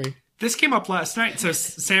 Sorry. This came up last night. So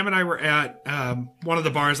Sam and I were at one of the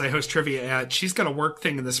bars I host trivia at. She's got a work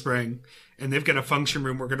thing in the spring, and they've got a function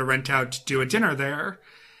room we're going to rent out to do a dinner there.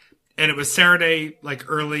 And it was Saturday, like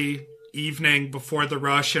early evening before the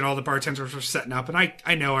rush, and all the bartenders were setting up. And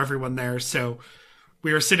I know everyone there. So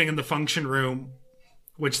we were sitting in the function room,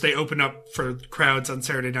 which they open up for crowds on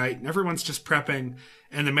Saturday night, and everyone's just prepping.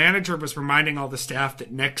 And the manager was reminding all the staff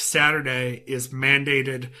that next Saturday is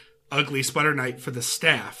mandated ugly sweater night for the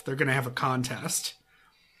staff. They're going to have a contest.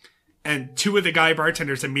 And two of the guy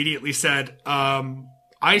bartenders immediately said,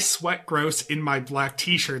 I sweat gross in my black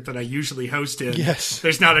t-shirt that I usually host in. Yes.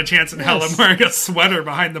 There's not a chance in hell I'm wearing a sweater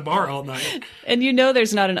behind the bar all night. And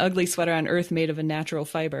there's not an ugly sweater on earth made of a natural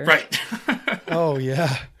fiber. Right. Oh,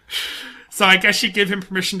 yeah. So I guess she gave him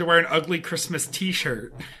permission to wear an ugly Christmas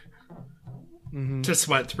t-shirt to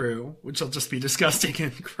sweat through, which will just be disgusting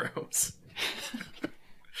and gross.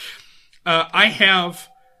 I have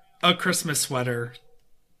a Christmas sweater.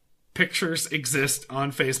 Pictures exist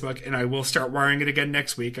on Facebook, and I will start wearing it again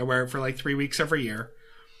next week. I wear it for like 3 weeks every year.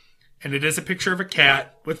 And it is a picture of a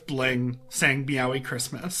cat with bling saying Meowie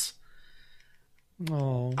Christmas.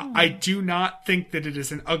 Oh. I do not think that it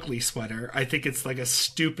is an ugly sweater. I think it's like a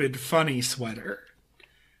stupid, funny sweater.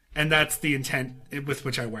 And that's the intent with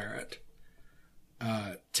which I wear it.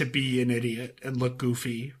 To be an idiot and look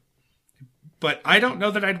goofy. But I don't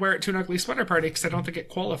know that I'd wear it to an ugly sweater party because I don't think it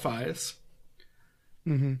qualifies.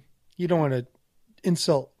 Mm-hmm. You don't want to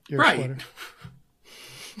insult your sweater.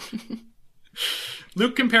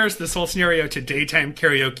 Luke compares this whole scenario to daytime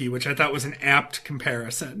karaoke, which I thought was an apt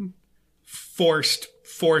comparison. Forced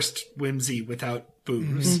whimsy without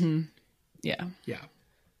booze. Mm-hmm. Yeah.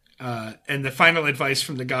 Yeah. And the final advice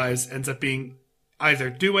from the guys ends up being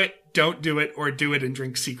either do it, don't do it, or do it and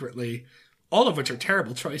drink secretly. All of which are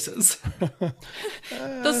terrible choices.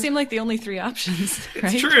 Those seem like the only three options,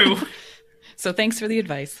 right? It's true. So thanks for the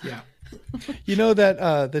advice. Yeah. You know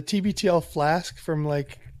that the TBTL flask from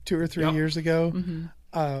like 2 or 3 years ago?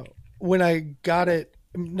 Mm-hmm. When I got it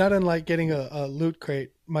not unlike getting a loot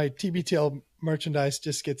crate, my TBTL merchandise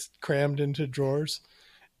just gets crammed into drawers,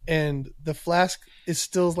 and the flask is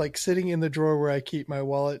still like sitting in the drawer where I keep my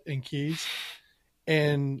wallet and keys.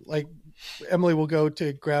 And like Emily will go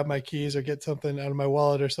to grab my keys or get something out of my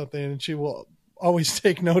wallet or something, and she will always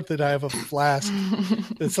take note that I have a flask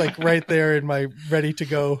that's like right there in my ready to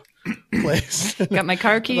go place. Got my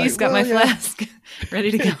car keys, got my flask,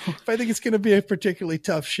 ready to go. If I think it's going to be a particularly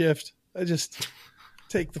tough shift, I just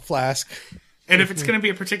take the flask. And if it's going to be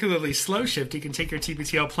a particularly slow shift, you can take your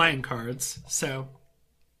TBTL playing cards. So,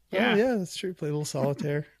 yeah. Oh, yeah, that's true. Play a little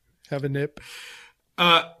solitaire, have a nip.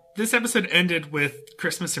 This episode ended with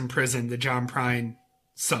Christmas in Prison, the John Prine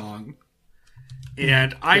song.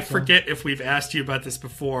 And I forget if we've asked you about this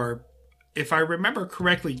before. If I remember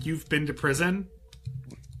correctly, you've been to prison?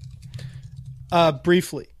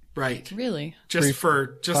 Briefly. Right. Really? Just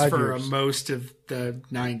for years. most of the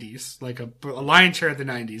 90s. Like a lion's share of the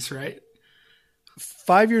 90s, right?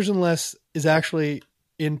 5 years and less is actually,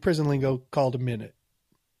 in prison lingo, called a minute.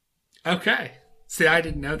 Okay. See, I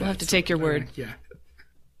didn't know that. We'll have to take your word. Yeah.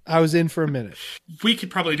 I was in for a minute. We could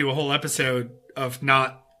probably do a whole episode of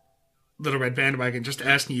not Little Red Bandwagon, just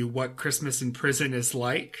asking you what Christmas in prison is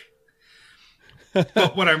like.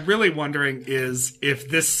 But what I'm really wondering is if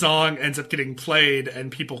this song ends up getting played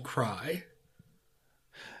and people cry.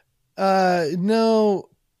 No.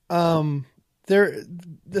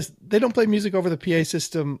 They don't play music over the PA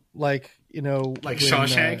system like Like when,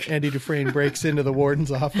 Shawshank. Andy Dufresne breaks into the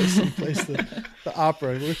warden's office and plays the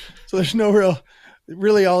opera. So there's no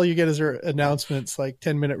really all you get is announcements like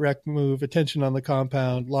 10-minute rec move, attention on the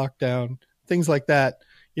compound, lockdown, things like that.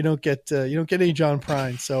 You don't get any John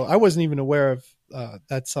Prine. So I wasn't even aware of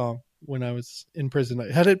that song when I was in prison.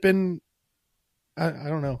 Had it been, I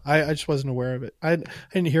don't know. I just wasn't aware of it. I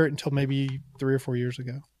didn't hear it until maybe 3 or 4 years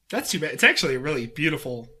ago. That's too bad. It's actually a really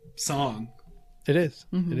beautiful song. It is.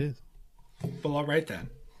 Mm-hmm. It is. Well, all right then.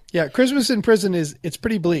 Yeah, Christmas in prison it's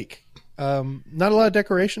pretty bleak. Not a lot of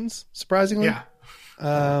decorations, surprisingly. Yeah.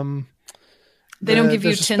 They don't give you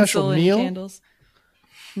there's a special tinsel and meal. candles.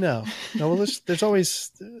 No. Well, there's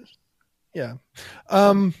always, yeah.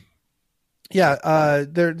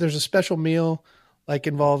 There's a special meal like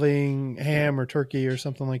involving ham or turkey or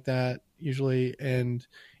something like that usually, and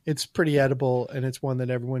it's pretty edible, and it's one that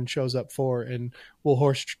everyone shows up for and will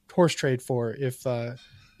horse trade for.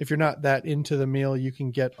 If you're not that into the meal, you can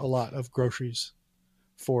get a lot of groceries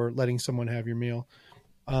for letting someone have your meal.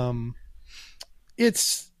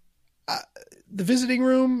 It's the visiting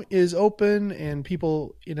room is open, and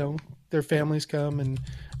people, their families come,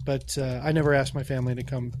 but I never asked my family to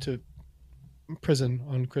come to prison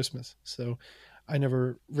on Christmas, so I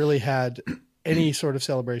never really had any sort of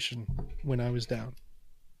celebration when I was down.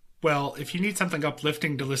 Well, if you need something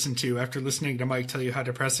uplifting to listen to after listening to Mike tell you how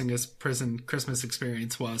depressing his prison Christmas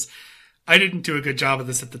experience was, I didn't do a good job of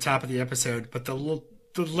this at the top of the episode, but the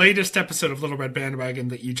latest episode of Little Red Bandwagon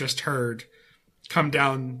that you just heard come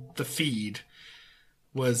down the feed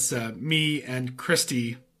was me and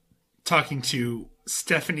Christy talking to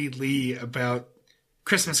Stephanie Lee about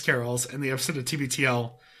Christmas carols and the episode of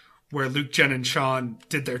TBTL where Luke, Jen, and Sean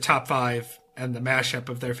did their top 5 and the mashup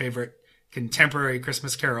of their favorite contemporary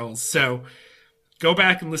Christmas carols. So go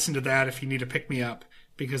back and listen to that if you need to pick me up,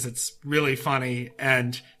 because it's really funny,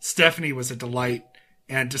 and Stephanie was a delight,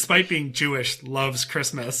 and despite being Jewish, loves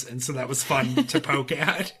Christmas, and so that was fun to poke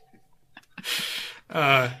at.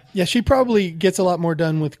 Yeah, she probably gets a lot more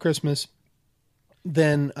done with Christmas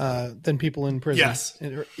than people in prison. Yes.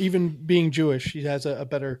 And even being Jewish, she has a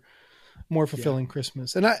better, more fulfilling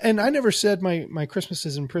Christmas. And I never said my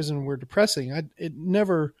Christmases in prison were depressing. It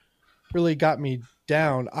never really got me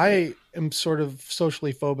down. I am sort of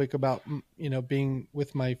socially phobic about, being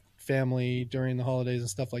with my family during the holidays and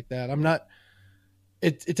stuff like that. I'm not,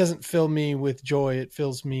 it doesn't fill me with joy. It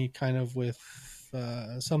fills me kind of with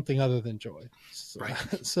something other than joy. So,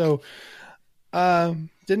 Right. So,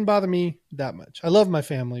 didn't bother me that much. I love my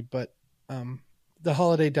family, but the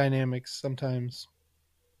holiday dynamics sometimes,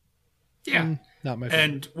 Yeah. not my favorite.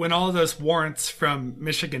 And when all of those warrants from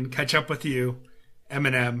Michigan catch up with you,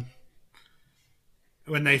 Eminem,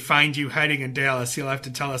 when they find you hiding in Dallas, you'll have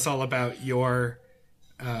to tell us all about your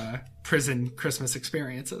prison Christmas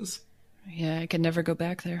experiences. Yeah, I could never go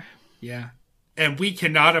back there. Yeah. And we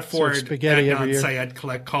cannot afford spaghetti every Adnan year. Syed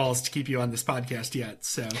collect calls to keep you on this podcast yet.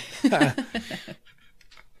 So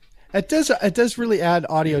It does really add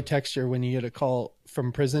audio texture when you get a call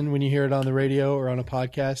from prison, when you hear it on the radio or on a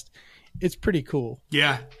podcast. It's pretty cool.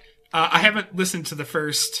 yeah, I haven't listened to the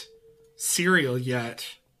first serial yet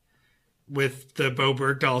with the Bo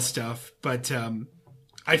Bergdahl stuff, but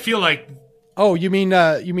I feel like Oh, you mean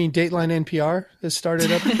Dateline NPR has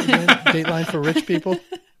started up again? Dateline for rich people?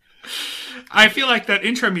 I feel like that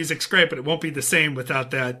intro music's great, but it won't be the same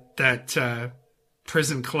without that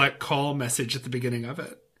prison collect call message at the beginning of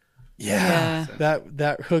it. Yeah.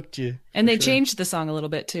 That hooked you. And they changed the song a little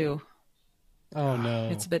bit too. Oh no.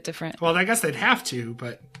 It's a bit different. Well, I guess they'd have to,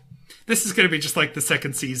 but this is going to be just like the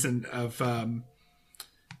second season of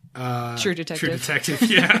True Detective. True Detective,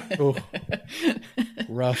 yeah. Oh.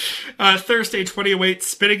 Rough. Thursday, 2008,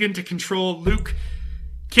 spitting into control. Luke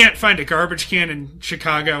can't find a garbage can in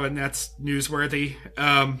Chicago, and that's newsworthy.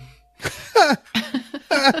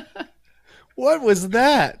 What was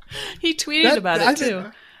that? He tweeted about it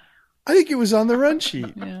too. I think it was on the run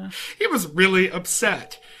sheet. Yeah. He was really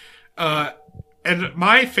upset. And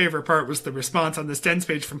my favorite part was the response on this Dens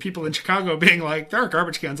page from people in Chicago being like, there are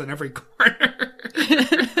garbage cans on every corner.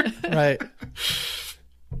 Right.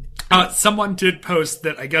 Someone did post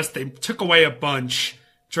that I guess they took away a bunch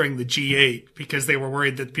during the G8 because they were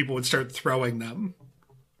worried that people would start throwing them.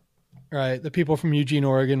 Right. The people from Eugene,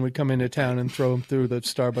 Oregon would come into town and throw them through the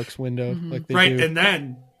Starbucks window like they do. And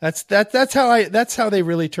then that's how they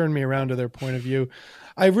really turned me around to their point of view.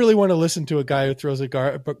 I really want to listen to a guy who throws a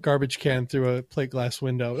garbage can through a plate glass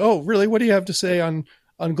window. Oh, really? What do you have to say on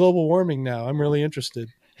global warming now? I'm really interested.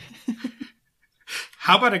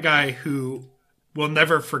 How about a guy who will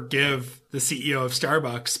never forgive the CEO of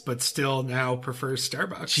Starbucks, but still now prefers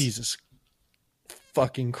Starbucks? Jesus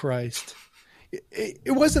fucking Christ.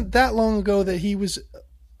 It wasn't that long ago that he was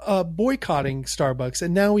boycotting Starbucks,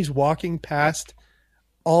 and now he's walking past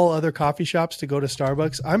all other coffee shops to go to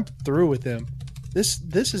Starbucks. I'm through with him. This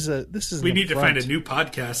is we need to find a new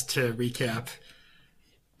podcast to recap.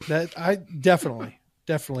 That I definitely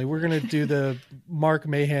we're gonna do the Mark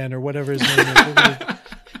Mahan or whatever his name is.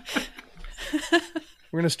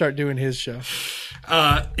 We're gonna start doing his show.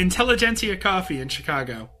 Intelligentsia coffee in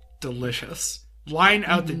Chicago, delicious. Line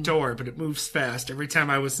out the door, but it moves fast. Every time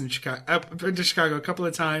I was in Chicago, I've been to Chicago a couple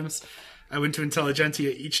of times. I went to Intelligentsia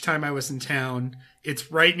each time I was in town.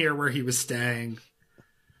 It's right near where he was staying.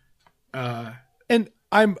 And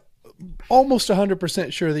I'm almost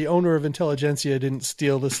 100% sure the owner of Intelligentsia didn't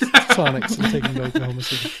steal the Sonics and take them to Oklahoma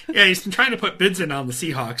City. Yeah, he's been trying to put bids in on the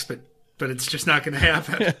Seahawks, but it's just not going to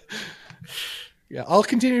happen. Yeah, I'll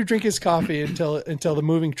continue to drink his coffee until the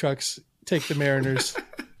moving trucks take the Mariners.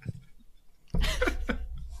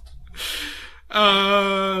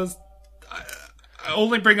 I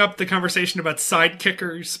only bring up the conversation about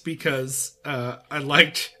sidekickers because I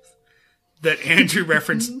liked that Andrew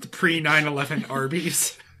referenced the pre-9/11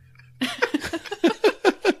 Arby's.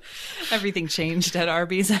 Everything changed at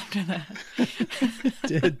Arby's after that.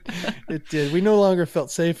 It did. We no longer felt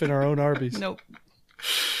safe in our own Arby's. Nope.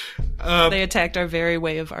 They attacked our very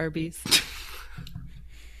way of Arby's.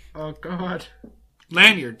 Oh, God.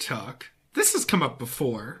 Lanyard talk. This has come up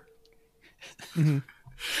before.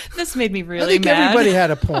 This made me really I think mad. everybody had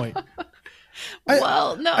a point.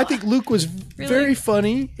 No. I think Luke was very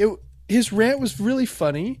funny. His rant was really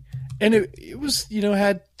funny, and it was,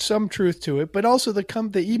 had some truth to it, but also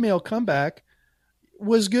the email comeback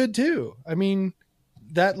was good too. I mean,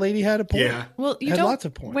 that lady had a point. Yeah. Well, you had don't lots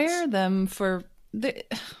of points. wear them for the.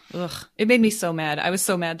 Ugh, it made me so mad. I was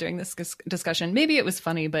so mad during this discussion. Maybe it was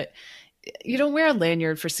funny, but you don't wear a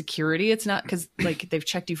lanyard for security. It's not because they've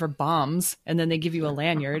checked you for bombs and then they give you a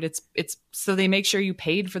lanyard. It's so they make sure you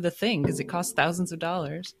paid for the thing because it costs thousands of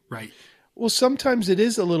dollars. Right. Well, sometimes it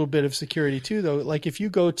is a little bit of security too, though. Like if you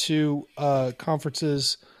go to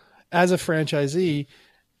conferences as a franchisee,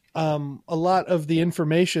 a lot of the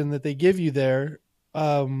information that they give you there,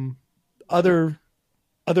 other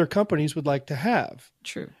companies would like to have.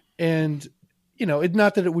 True. And it's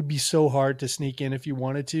not that it would be so hard to sneak in if you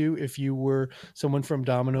wanted to. If you were someone from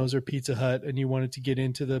Domino's or Pizza Hut and you wanted to get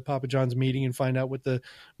into the Papa John's meeting and find out what the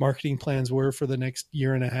marketing plans were for the next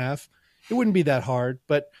year and a half, it wouldn't be that hard.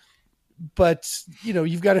 But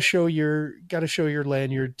you've got to show your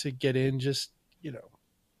lanyard to get in. Just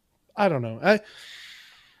I don't know.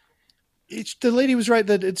 The lady was right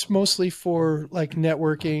that it's mostly for like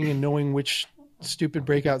networking and knowing which stupid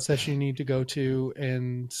breakout session you need to go to,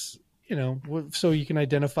 and so you can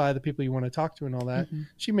identify the people you want to talk to and all that. Mm-hmm.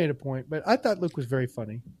 She made a point, but I thought Luke was very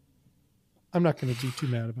funny. I'm not going to be too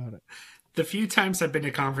mad about it. The few times I've been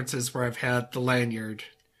to conferences where I've had the lanyard,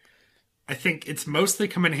 I think it's mostly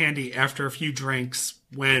come in handy after a few drinks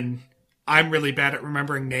when I'm really bad at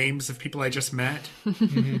remembering names of people I just met.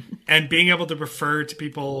 Mm-hmm. And being able to refer to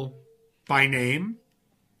people by name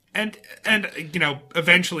and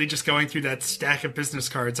eventually just going through that stack of business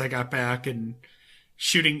cards I got back and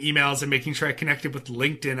shooting emails and making sure I connected with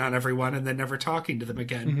LinkedIn on everyone and then never talking to them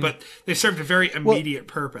again. But they served a very immediate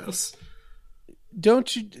purpose.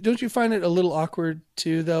 Don't you find it a little awkward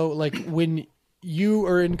too, though? Like when you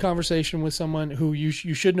are in conversation with someone who you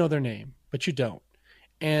should know their name, but you don't,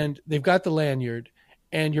 and they've got the lanyard,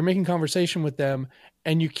 and you're making conversation with them,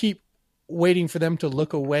 and you keep waiting for them to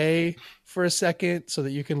look away for a second so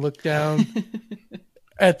that you can look down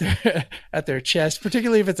at their chest.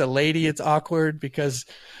 Particularly if it's a lady, it's awkward because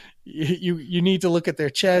you need to look at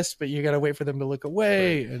their chest, but you got to wait for them to look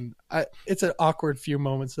away. Right. And it's an awkward few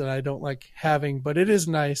moments that I don't like having, but it is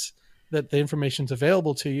nice that the information's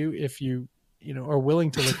available to you if you are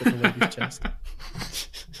willing to look at the lady's chest.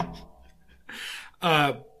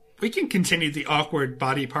 We can continue the awkward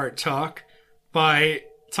body part talk by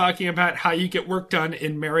talking about how you get work done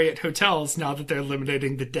in Marriott hotels now that they're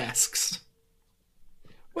eliminating the desks.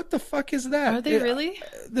 What the fuck is that? Are they really?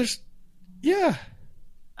 Yeah.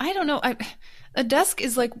 I don't know. A desk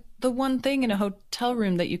is like the one thing in a hotel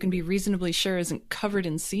room that you can be reasonably sure isn't covered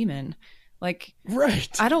in semen. Like, right.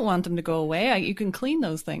 I don't want them to go away. You can clean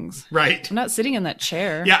those things. Right. I'm not sitting in that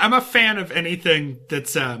chair. Yeah, I'm a fan of anything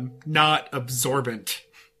that's not absorbent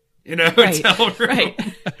in a hotel room.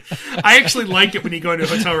 Right. I actually like it when you go into a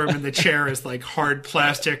hotel room and the chair is like hard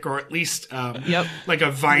plastic or at least like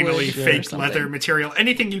a vinyl-y fake leather material.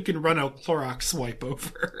 Anything you can run a Clorox wipe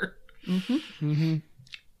over. Mm-hmm. Mm-hmm.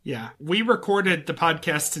 Yeah. We recorded the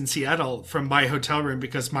podcast in Seattle from my hotel room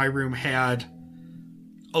because my room had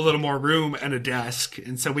a little more room and a desk.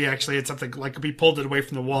 And so we actually had something like we pulled it away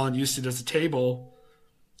from the wall and used it as a table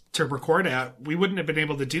to record at. We wouldn't have been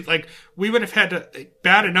able to do we would have had to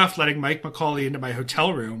bad enough letting Mike McCauley into my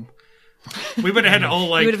hotel room. We would have had to all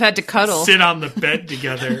we would have had to cuddle, sit on the bed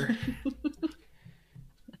together.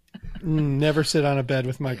 Never sit on a bed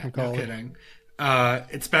with Mike McCauley. No kidding.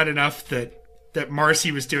 It's bad enough that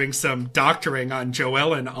Marcy was doing some doctoring on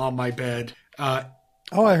Joellen on my bed.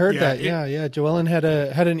 Oh, I heard that. Yeah. Joellen had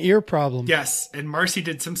an ear problem. Yes, and Marcy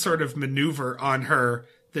did some sort of maneuver on her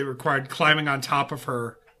that required climbing on top of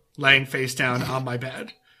her, laying face down on my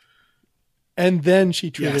bed. And then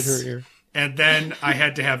she treated her ear. And then I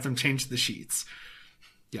had to have them change the sheets.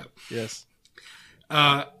 Yep. Yes.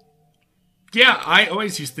 I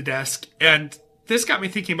always use the desk. And this got me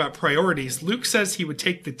thinking about priorities. Luke says he would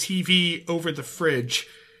take the TV over the fridge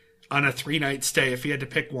on a 3-night stay if he had to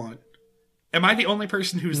pick one. Am I the only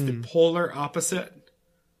person who's the polar opposite?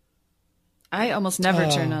 I almost never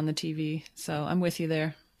turn on the TV, so I'm with you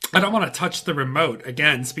there. I don't want to touch the remote.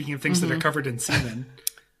 Again, speaking of things that are covered in semen.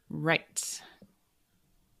 Right.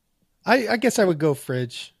 I guess I would go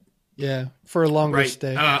fridge. Yeah, for a longer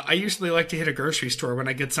stay. I usually like to hit a grocery store when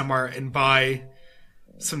I get somewhere and buy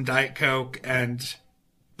some Diet Coke and,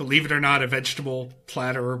 believe it or not, a vegetable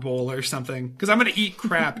platter or bowl or something. Because I'm going to eat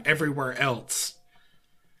crap everywhere else.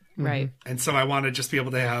 Right. And so I want to just be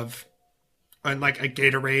able to have like a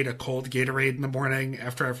Gatorade, a cold Gatorade in the morning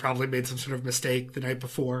after I've probably made some sort of mistake the night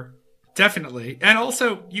before. Definitely. And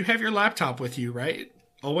also, you have your laptop with you, right?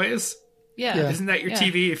 Always? Yeah. Isn't that your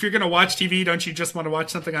TV? If you're going to watch TV, don't you just want to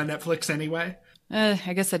watch something on Netflix anyway? I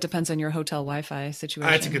guess that depends on your hotel Wi-Fi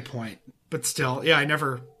situation. That's a good point. But still, I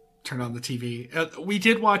never turn on the TV. We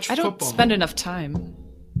did watch football. I don't spend enough time.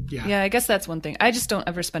 Yeah, I guess that's one thing. I just don't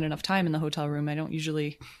ever spend enough time in the hotel room. I don't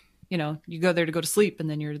usually, you go there to go to sleep and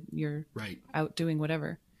then you're right out doing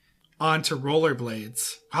whatever. On to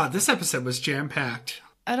rollerblades. Wow, this episode was jam-packed.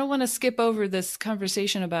 I don't want to skip over this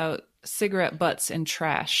conversation about cigarette butts and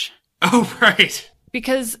trash. Oh, right.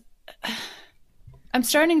 Because I'm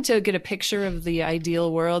starting to get a picture of the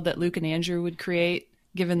ideal world that Luke and Andrew would create,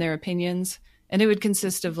 given their opinions. And it would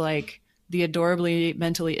consist of like the adorably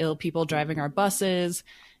mentally ill people driving our buses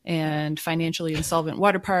and financially insolvent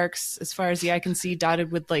water parks, as far as the eye can see,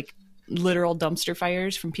 dotted with like literal dumpster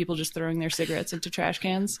fires from people just throwing their cigarettes into trash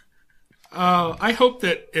cans. I hope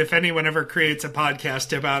that if anyone ever creates a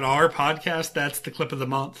podcast about our podcast, that's the clip of the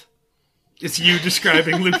month. It's you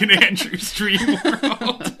describing Luke and Andrew's dream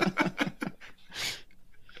world.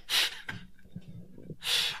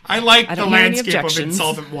 I like the landscape of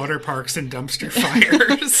insolvent water parks and dumpster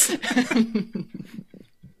fires.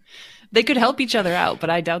 They could help each other out, but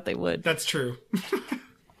I doubt they would. That's true.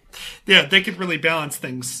 Yeah, they could really balance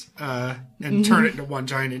things and turn it into one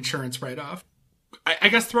giant insurance write-off. I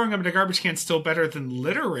guess throwing them in a garbage can is still better than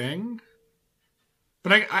littering.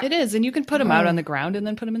 But it is, and you can put them out on the ground and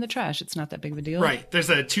then put them in the trash. It's not that big of a deal. Right. There's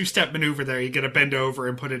a 2-step maneuver there. You got to bend over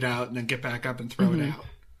and put it out and then get back up and throw it out.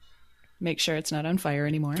 Make sure it's not on fire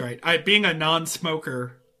anymore. Right. Being a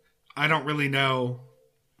non-smoker, I don't really know.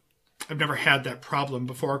 I've never had that problem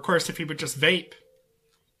before. Of course, if you would just vape,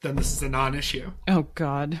 then this is a non-issue. Oh,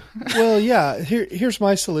 God. Well, yeah. Here's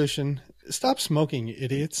my solution. Stop smoking, you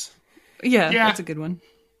idiots. Yeah, Yeah. that's a good one.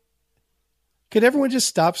 Could everyone just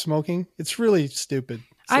stop smoking? It's really stupid.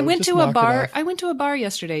 So I went just to knock a it bar. off. I went to a bar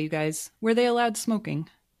yesterday, you guys. Were they allowed smoking?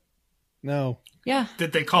 No. Yeah.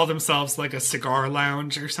 Did they call themselves like a cigar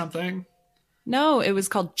lounge or something? No, it was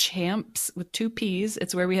called Champs with 2 P's.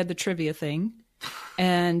 It's where we had the trivia thing.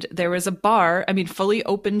 And there was a bar, fully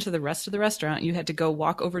open to the rest of the restaurant. You had to go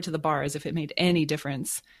walk over to the bar as if it made any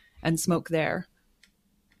difference and smoke there.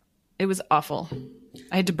 It was awful.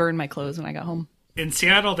 I had to burn my clothes when I got home. In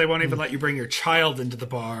Seattle, they won't even let you bring your child into the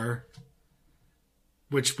bar,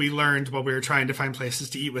 which we learned while we were trying to find places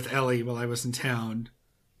to eat with Ellie while I was in town.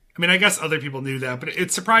 I guess other people knew that, but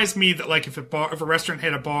it surprised me that like if a restaurant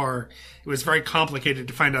had a bar, it was very complicated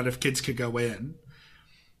to find out if kids could go in.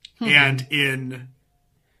 And in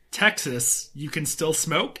Texas, you can still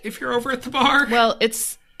smoke if you're over at the bar. Well,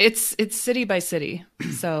 it's city by city,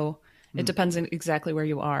 so it depends on exactly where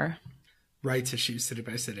you are. Rights issues city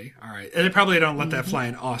by city. All right. And they probably don't let that fly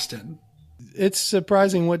in Austin. It's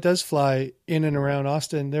surprising what does fly in and around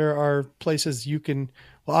Austin. There are places you can,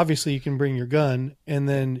 well, obviously you can bring your gun, and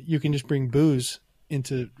then you can just bring booze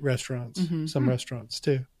into restaurants, some restaurants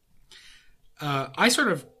too. I sort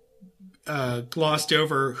of glossed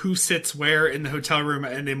over who sits where in the hotel room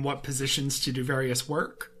and in what positions to do various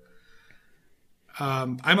work.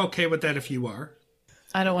 I'm okay with that if you are.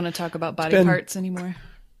 I don't want to talk about body parts anymore.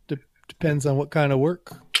 Depends on what kind of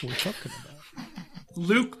work we're talking about.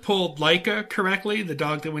 Luke pulled Laika correctly, the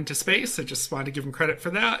dog that went to space. I just wanted to give him credit for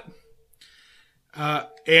that.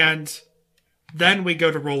 And then we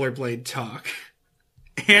go to rollerblade talk.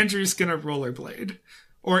 Andrew's going to rollerblade.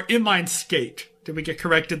 Or inline skate. Did we get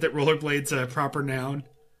corrected that rollerblade's a proper noun?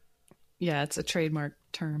 Yeah, it's a trademark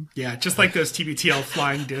term. Yeah, just like those TBTL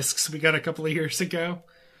flying discs we got a couple of years ago.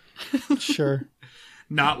 Sure.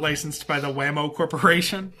 Not licensed by the Whammo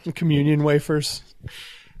Corporation. Communion wafers.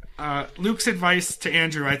 Luke's advice to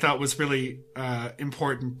Andrew I thought was really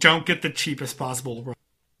important. Don't get the cheapest possible.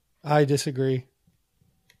 I disagree.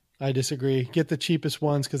 Get the cheapest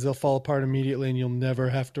ones because they'll fall apart immediately and you'll never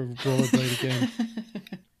have to rollerblade again.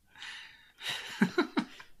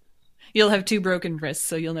 You'll have 2 broken wrists,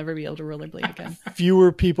 so you'll never be able to rollerblade again.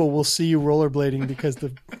 Fewer people will see you rollerblading because the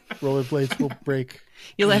rollerblades will break.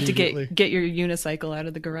 You'll have to get your unicycle out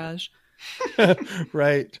of the garage.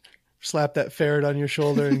 Right. Slap that ferret on your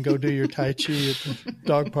shoulder and go do your Tai Chi at the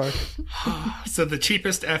dog park. So the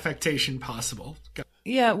cheapest affectation possible.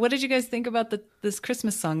 Yeah, what did you guys think about this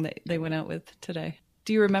Christmas song that they went out with today?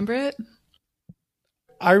 Do you remember it?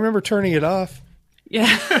 I remember turning it off.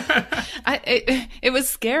 Yeah. It was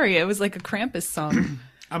scary. It was like a Krampus song.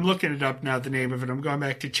 I'm looking it up now, the name of it. I'm going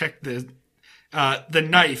back to check the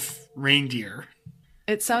Knife Reindeer.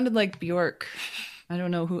 It sounded like Bjork. I don't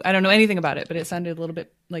know anything about it, but it sounded a little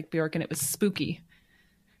bit like Bjork, and it was spooky.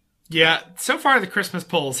 Yeah, so far the Christmas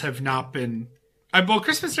polls have not been... well,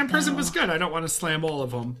 Christmas in Prison was good. I don't want to slam all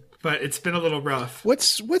of them, but it's been a little rough.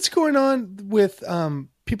 What's going on with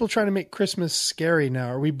people trying to make Christmas scary now?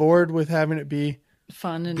 Are we bored with having it be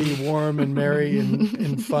fun and be warm and merry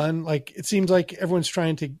and fun? Like, it seems like everyone's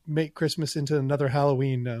trying to make Christmas into another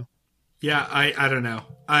Halloween now. Yeah, I don't know.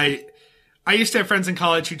 I used to have friends in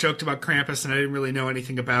college who joked about Krampus, and I didn't really know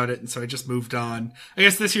anything about it, and so I just moved on. I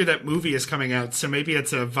guess this year that movie is coming out, so maybe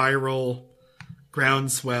it's a viral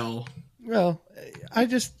groundswell. Well, I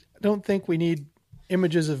just don't think we need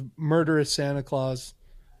images of murderous Santa Claus,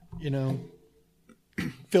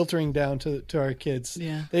 filtering down to our kids.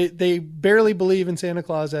 Yeah. They barely believe in Santa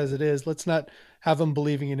Claus as it is. Let's not have them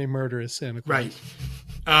believing in a murderous Santa Claus.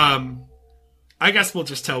 Right. I guess we'll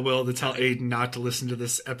just tell Will to tell Aiden not to listen to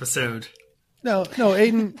this episode. No,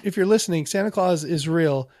 Aiden, if you're listening, Santa Claus is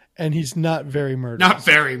real, and he's not very murderous. Not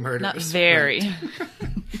very murderous. not very. Right.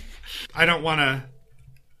 I don't want to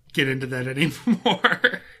get into that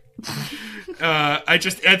anymore. I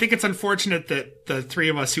think it's unfortunate that the 3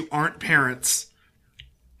 of us who aren't parents,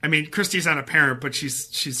 I mean, Christy's not a parent, but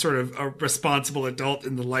she's sort of a responsible adult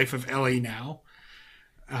in the life of Ellie now.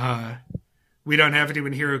 We don't have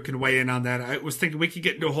anyone here who can weigh in on that. I was thinking we could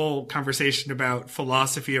get into a whole conversation about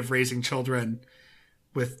philosophy of raising children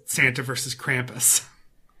with Santa versus Krampus.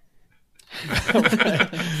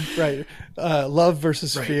 Right. Love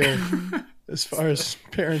versus fear as far as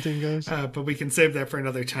parenting goes. But we can save that for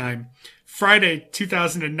another time. Friday,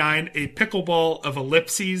 2009, a pickleball of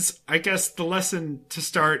ellipses. I guess the lesson to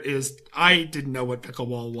start is I didn't know what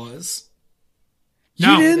pickleball was.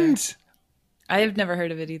 You didn't? I have never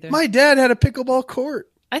heard of it either. My dad had a pickleball court.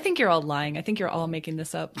 I think you're all lying. I think you're all making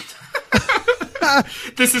this up.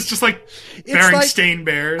 This is just like Berenstain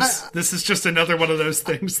Bears. This is just another one of those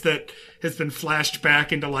things that has been flashed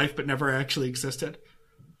back into life but never actually existed.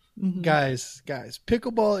 Guys,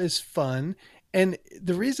 pickleball is fun. And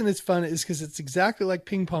the reason it's fun is because it's exactly like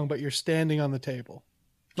ping pong, but you're standing on the table.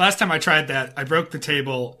 Last time I tried that, I broke the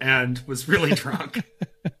table and was really drunk.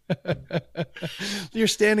 You're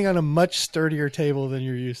standing on a much sturdier table than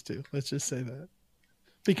you're used to. Let's just say that.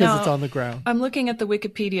 Because it's on the ground. I'm looking at the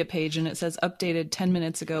Wikipedia page and it says updated 10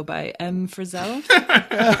 minutes ago by M. Frizzell.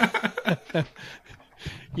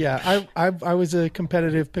 Yeah, I was a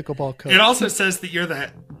competitive pickleball coach. It also says that you're the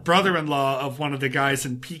brother-in-law of one of the guys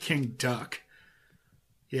in Peking Duck.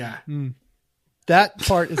 Yeah. That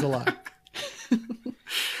part is a lie.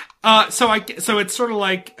 So it's sort of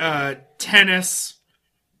like tennis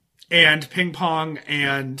and ping pong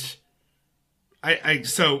and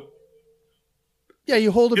yeah,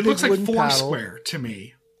 you hold a big looks like wooden Foursquare paddle. to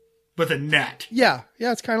me with a net. Yeah,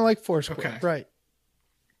 it's kind of like Foursquare, Okay. right?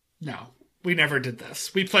 No, we never did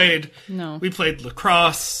this. We played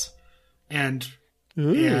lacrosse and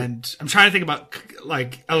I'm trying to think about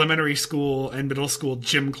like elementary school and middle school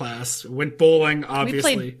gym class. Went bowling,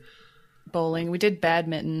 obviously. We played bowling. We did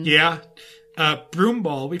badminton. Yeah. Broom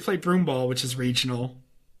ball. We played broom ball, which is regional.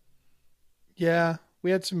 Yeah,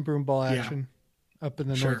 we had some broom ball action up in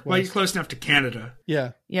the Northwest. Well, you're close enough to Canada.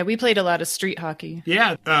 Yeah. Yeah, we played a lot of street hockey.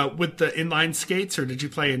 Yeah. With the inline skates, or did you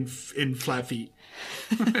play in flat feet?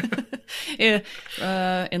 Yeah,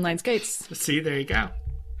 inline skates. See, there you go.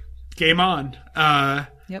 Game on.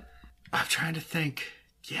 Yep. I'm trying to think.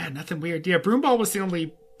 Yeah, nothing weird. Yeah, broom ball was the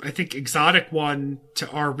only, I think, exotic one to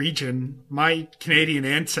our region. My Canadian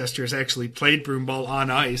ancestors actually played broom ball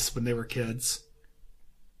on ice when they were kids.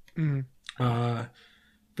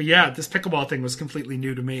 But yeah, this pickleball thing was completely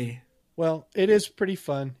new to me. Well, it is pretty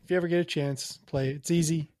fun. If you ever get a chance, play it. It's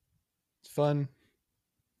easy. It's fun.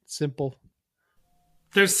 It's simple.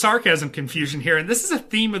 There's sarcasm confusion here, and this is a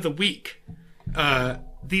theme of the week.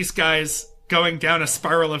 These guys going down a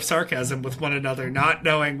spiral of sarcasm with one another, not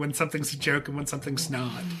knowing when something's a joke and when something's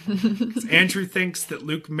not. Andrew thinks that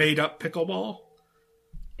Luke made up pickleball.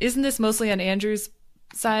 Isn't this mostly on Andrew's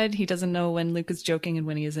side? He doesn't know when Luke is joking and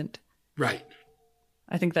when he isn't. Right.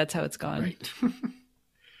 I think that's how it's gone. Right.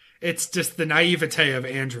 It's just the naivete of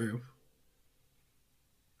Andrew.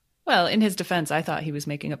 Well, in his defense, I thought he was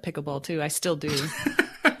making up pickleball too. I still do.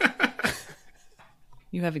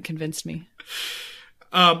 You haven't convinced me.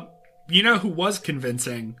 You know who was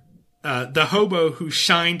convincing? The hobo who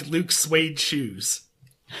shined Luke's suede shoes.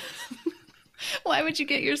 Why would you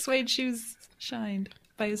get your suede shoes shined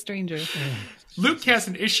by a stranger? Luke has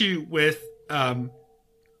an issue with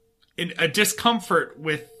a discomfort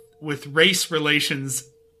with race relations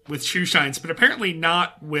with shoe shines, but apparently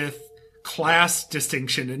not with class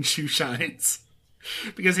distinction in shoe shines.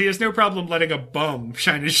 Because he has no problem letting a bum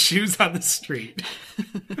shine his shoes on the street.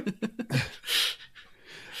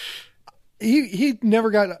 He never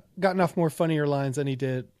gotten off more funnier lines than he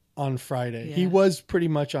did on Friday. Yeah. He was pretty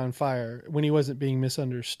much on fire when he wasn't being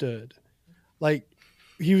misunderstood. Like,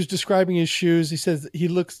 he was describing his shoes. He says he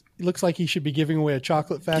looks like he should be giving away a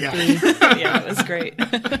chocolate factory. Yeah, Yeah, it was great.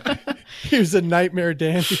 He was a nightmare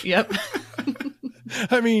dandy. Yep.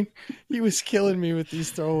 I mean, he was killing me with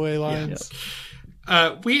these throwaway lines.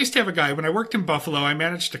 we used to have a guy, when I worked in Buffalo, I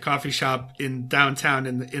managed a coffee shop in downtown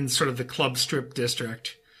in sort of the club strip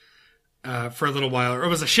district for a little while. Or I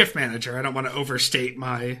was a shift manager. I don't want to overstate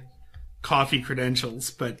my coffee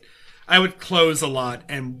credentials, but I would close a lot.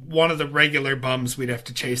 And one of the regular bums we'd have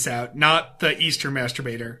to chase out, not the Easter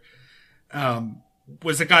masturbator,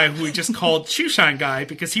 was a guy who we just called Shoe Shine Guy,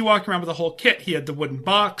 because he walked around with a whole kit. He had the wooden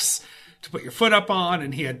box to put your foot up on,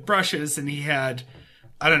 and he had brushes, and he had,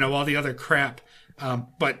 I don't know, all the other crap.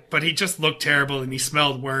 But he just looked terrible, and he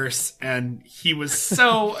smelled worse, and he was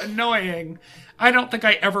so annoying. I don't think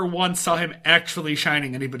I ever once saw him actually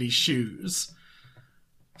shining anybody's shoes.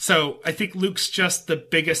 So I think Luke's just the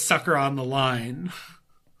biggest sucker on the line.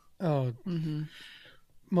 Oh,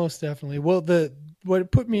 most definitely. Well, what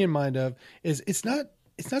it put me in mind of is it's not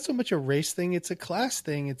so much a race thing; it's a class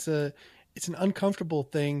thing. It's an uncomfortable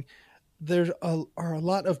thing. There are a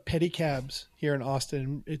lot of pedicabs here in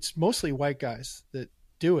Austin. It's mostly white guys that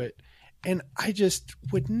do it, and I just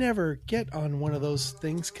would never get on one of those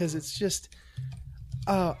things because it's just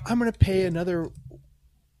I'm going to pay another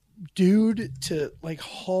dude to like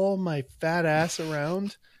haul my fat ass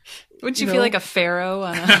around. Wouldn't you feel like a pharaoh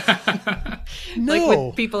on a No, like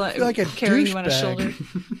with people I feel like a carrying you on a douchebag.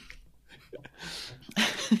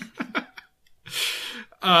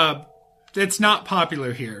 shoulder? It's not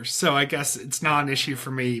popular here, so I guess it's not an issue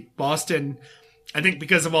for me. Boston, I think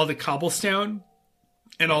because of all the cobblestone,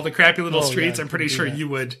 and all the crappy little streets, yeah, I'm pretty sure that.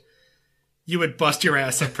 you would bust your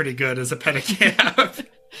ass up pretty good as a pedicab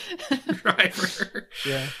driver.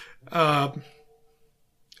 Yeah.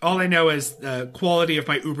 All I know is the quality of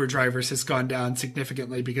my Uber drivers has gone down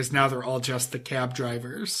significantly because now they're all just the cab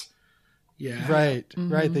drivers. Yeah.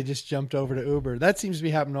 Right. They just jumped over to Uber. That seems to be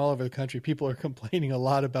happening all over the country. People are complaining a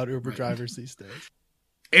lot about Uber drivers these days.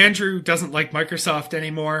 Andrew doesn't like Microsoft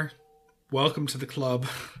anymore. Welcome to the club.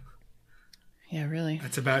 Yeah, really.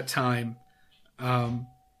 It's about time. Oh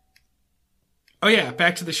yeah,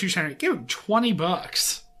 back to the shoe shiner. Give him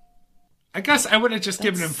 $20. I guess I would have just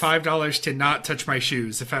given him $5 to not touch my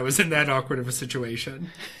shoes if I was in that awkward of a situation.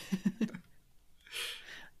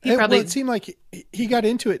 It seemed like he got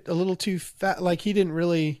into it a little too fast. Like he didn't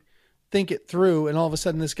really think it through, and all of a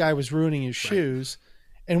sudden this guy was ruining his shoes.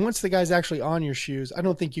 And once the guy's actually on your shoes, I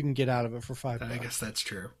don't think you can get out of it for $5. I guess that's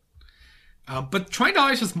true. But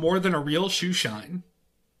 $20 is more than a real shoe shine.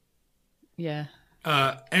 Yeah.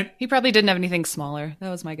 And he probably didn't have anything smaller. That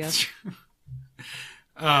was my guess.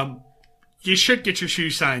 You should get your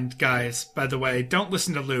shoes signed, guys, by the way. Don't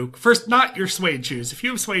listen to Luke. First, not your suede shoes. If you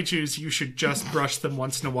have suede shoes, you should just brush them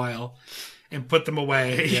once in a while and put them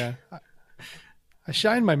away. Yeah. I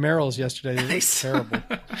shined my Merrills yesterday. They look terrible.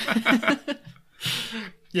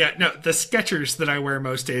 Yeah, no, the Skechers that I wear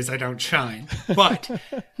most days, I don't shine. But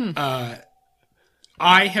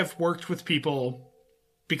I have worked with people,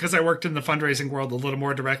 because I worked in the fundraising world a little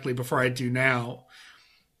more directly before I do now.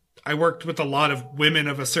 I worked with a lot of women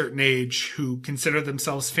of a certain age who consider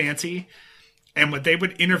themselves fancy. And when they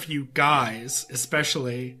would interview guys,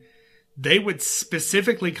 especially, they would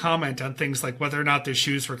specifically comment on things like whether or not their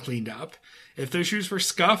shoes were cleaned up. If their shoes were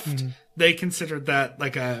scuffed, they considered that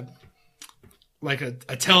like a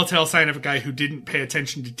telltale sign of a guy who didn't pay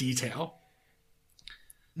attention to detail.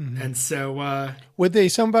 And so... would they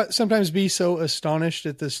sometimes be so astonished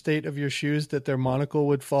at the state of your shoes that their monocle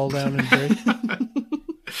would fall down and break?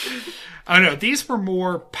 I don't know. These were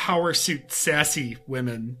more power suit sassy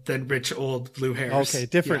women than rich old blue hairs. Okay,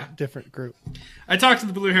 different group. I talked to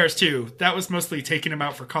the blue hairs too. That was mostly taking them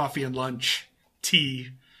out for coffee and lunch,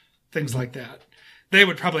 tea, things like that. They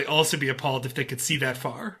would probably also be appalled if they could see that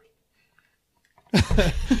far.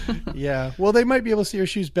 Yeah. Well, they might be able to see your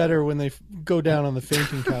shoes better when they go down on the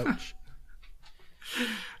fainting couch.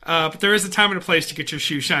 But there is a time and a place to get your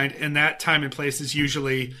shoe shined, and that time and place is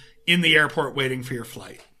usually in the airport waiting for your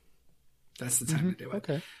flight. That's the time to do it.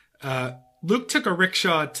 Okay. Luke took a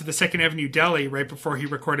rickshaw to the 2nd Avenue Deli right before he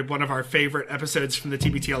recorded one of our favorite episodes from the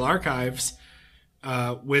TBTL archives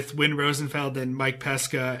with Wynn Rosenfeld and Mike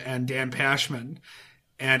Pesca and Dan Pashman.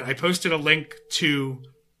 And I posted a link to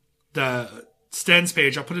the Stens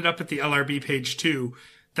page. I'll put it up at the LRB page too.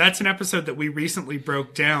 That's an episode that we recently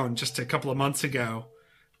broke down just a couple of months ago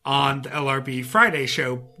on the LRB Friday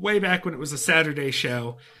show, way back when it was a Saturday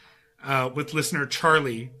show. With listener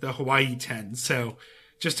Charlie, the Hawaii 10. So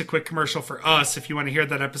just a quick commercial for us. If you want to hear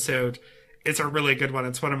that episode, it's a really good one.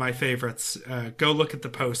 It's one of my favorites. Go look at the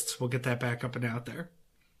posts. We'll get that back up and out there.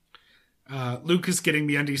 Luke is getting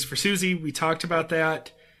MeUndies for Susie. We talked about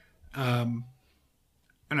that.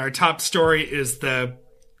 And our top story is the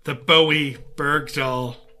Bowie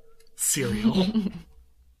Bergdahl cereal.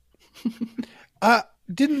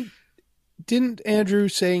 Didn't Andrew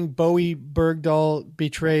saying Bowie Bergdahl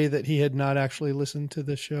betray that he had not actually listened to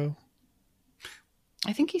the show?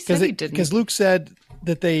 I think he said he didn't. Because Luke said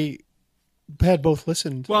that they had both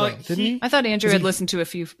listened. Well, didn't he? I thought Andrew had listened to a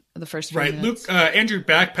few of the first few minutes. Andrew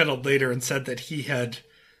backpedaled later and said that he had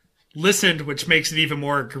listened, which makes it even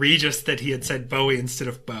more egregious that he had said Bowie instead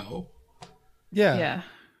of Bo. Yeah.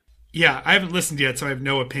 Yeah, I haven't listened yet, so I have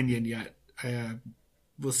no opinion yet.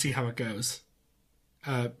 We'll see how it goes.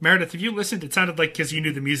 Meredith, have you listened? It sounded like because you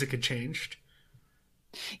knew the music had changed.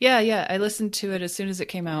 Yeah. I listened to it as soon as it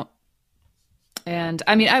came out. And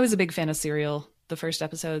I mean, I was a big fan of Serial, the first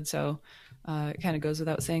episode, so it kind of goes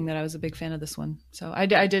without saying that I was a big fan of this one. So I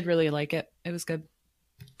did really like it. It was good.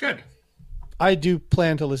 Good. I do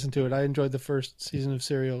plan to listen to it. I enjoyed the first season of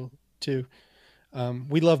Serial too.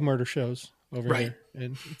 We love murder shows over here,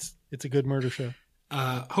 and it's a good murder show.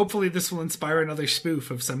 Hopefully this will inspire another spoof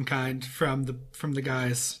of some kind from the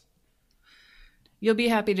guys. You'll be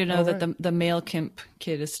happy to know that the male Kemp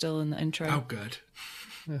kid is still in the intro. Oh, good.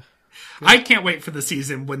 I can't wait for the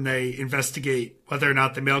season when they investigate whether or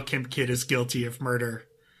not the male Kemp kid is guilty of murder.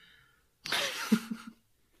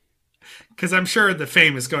 Because I'm sure the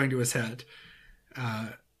fame is going to his head.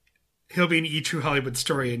 He'll be an E! True Hollywood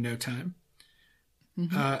story in no time.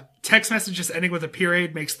 Text messages ending with a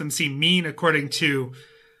period makes them seem mean, according to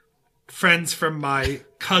friends from my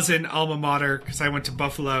cousin alma mater, because I went to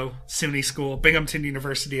Buffalo SUNY school, Binghamton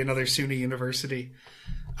University, another SUNY university.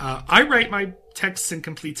 I write my texts in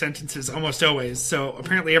complete sentences almost always, so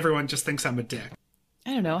apparently everyone just thinks I'm a dick.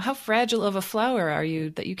 I don't know. How fragile of a flower are you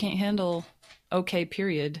that you can't handle okay,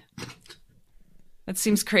 period? That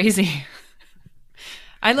seems crazy.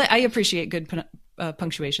 I appreciate good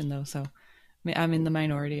punctuation, though, so I'm in the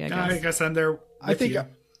minority, I guess. I guess I'm there with I think you.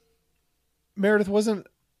 Meredith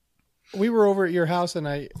we were over at your house and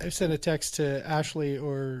I sent a text to Ashley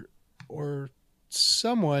or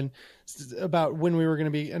someone about when we were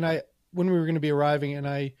going to be arriving, and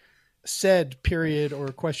I said period or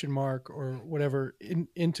question mark or whatever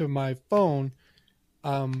into my phone,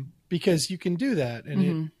 because you can do that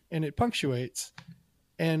and it punctuates.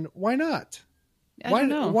 And why not? I don't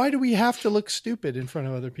know. Why do we have to look stupid in front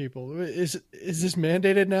of other people? Is this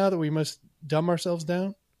mandated now that we must dumb ourselves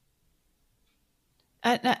down?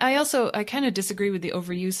 I kind of disagree with the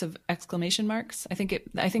overuse of exclamation marks. I think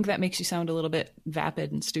that makes you sound a little bit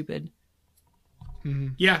vapid and stupid. Mm-hmm.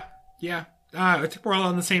 Yeah. I think we're all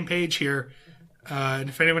on the same page here. And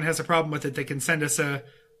if anyone has a problem with it, they can send us a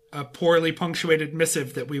poorly punctuated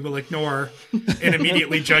missive that we will ignore and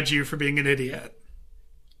immediately judge you for being an idiot.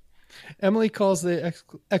 Emily calls the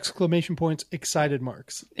exclamation points excited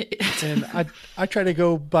marks. And I try to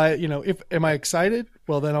go by, am I excited?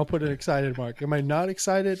 Well, then I'll put an excited mark. Am I not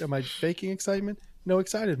excited? Am I faking excitement? No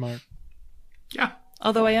excited mark. Yeah.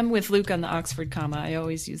 Although I am with Luke on the Oxford comma. I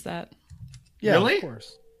always use that. Yeah, really? Of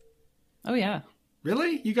course. Oh, yeah.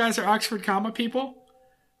 Really? You guys are Oxford comma people?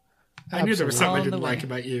 I knew there was something I didn't like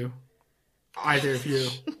about you. Either of you.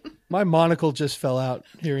 My monocle just fell out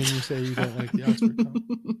hearing you say you don't like the Oxford comma.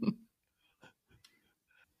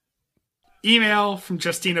 Email from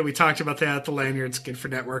Justina. We talked about that. The lanyard's good for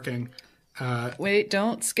networking. Wait,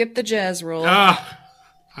 don't skip the jazz roll.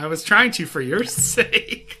 I was trying to for your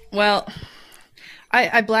sake. Well,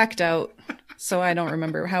 I blacked out, so I don't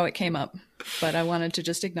remember how it came up. But I wanted to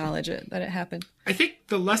just acknowledge that it happened. I think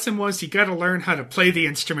the lesson was you got to learn how to play the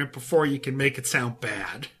instrument before you can make it sound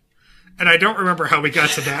bad. And I don't remember how we got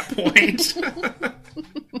to that point.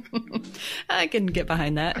 I can get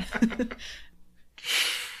behind that.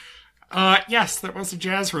 Yes, that was a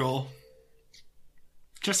jazz roll.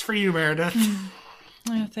 Just for you, Meredith.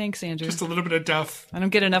 Thanks, Andrew. Just a little bit of duff. I don't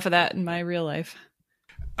get enough of that in my real life.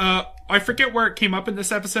 I forget where it came up in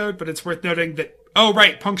this episode, but it's worth noting that,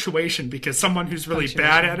 punctuation, because someone who's really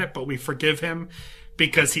bad at it, but we forgive him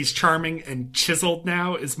because he's charming and chiseled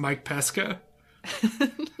now, is Mike Pesca.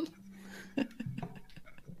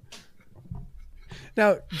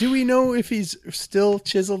 Now, do we know if he's still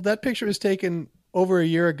chiseled? That picture was taken over a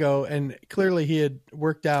year ago, and clearly he had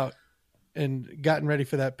worked out and gotten ready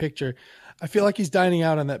for that picture. I feel like he's dining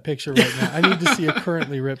out on that picture right now. I need to see a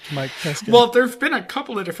currently ripped Mike Pesca. Well, there've been a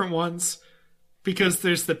couple of different ones, because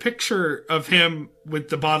there's the picture of him with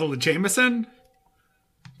the bottle of Jameson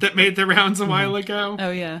that made the rounds a while ago. Oh,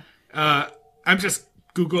 yeah. I'm just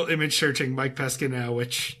Google image searching Mike Pesca now,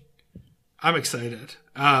 which I'm excited.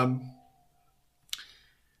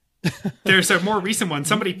 There's a more recent one.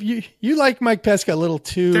 Somebody you like Mike Pesca a little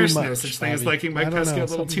too there's much. No such thing as Bobby. liking Mike Pesca a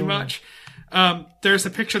little too much. There's a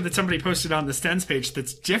picture that somebody posted on the Stens page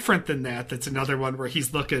that's different than that. That's another one where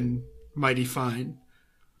he's looking mighty fine.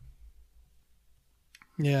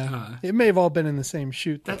 Yeah, it may have all been in the same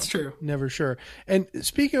shoot, though. That's true. Never sure. And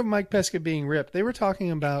speaking of Mike Pesca being ripped, they were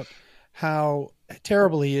talking about how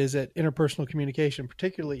terrible he is at interpersonal communication,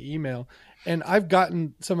 particularly email. And I've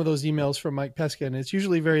gotten some of those emails from Mike Pesca, and it's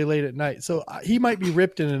usually very late at night. So he might be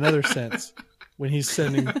ripped in another sense when he's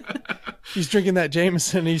drinking that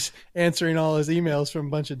Jameson, he's answering all his emails from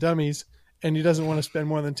a bunch of dummies, and he doesn't want to spend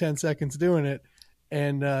more than 10 seconds doing it.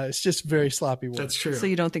 And it's just very sloppy work. That's true. So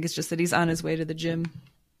you don't think it's just that he's on his way to the gym?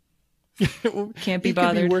 Can't be he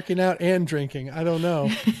bothered. Could be working out and drinking. I don't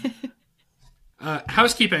know.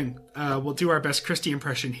 Housekeeping. We'll do our best Christy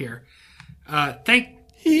impression here. Thank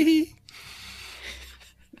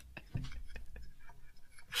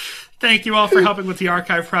you all for helping with the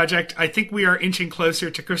archive project. I think we are inching closer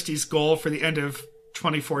to Christy's goal for the end of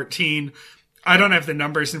 2014. I don't have the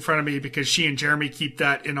numbers in front of me because she and Jeremy keep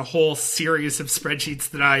that in a whole series of spreadsheets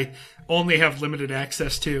that I only have limited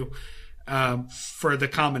access to for the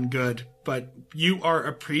common good. But you are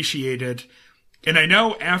appreciated. And I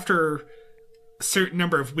know after a certain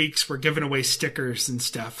number of weeks, we're giving away stickers and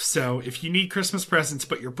stuff. So if you need Christmas presents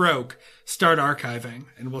but you're broke, start archiving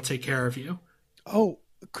and we'll take care of you. Oh,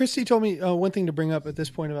 Christy told me one thing to bring up at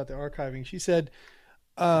this point about the archiving. She said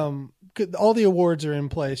all the awards are in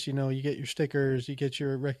place. You know, you get your stickers, you get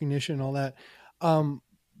your recognition, all that.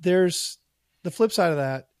 There's the flip side of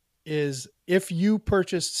that is if you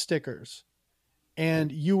purchased stickers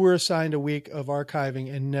and you were assigned a week of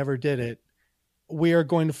archiving and never did it, we are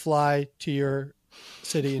going to fly to your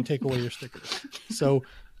city and take away your stickers. So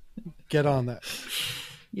get on that.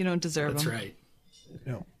 You don't deserve That's them. right.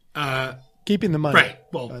 No. Keeping the money. Right.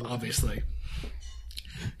 Well, obviously.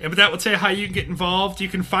 And with that, we'll tell you how you can get involved. You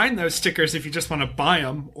can find those stickers if you just want to buy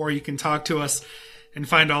them, or you can talk to us and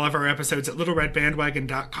find all of our episodes at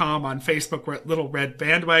littleredbandwagon.com. On Facebook, we're at Little Red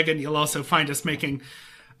Bandwagon. You'll also find us making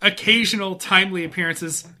occasional timely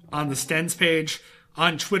appearances on the Stens page.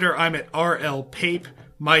 On Twitter, I'm at RL Pape.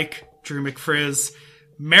 Mike, Drew McFrizz.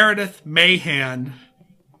 Meredith Mahan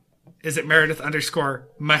is at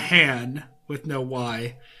Meredith_Mahan with no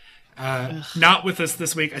Y. Not with us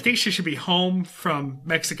this week. I think she should be home from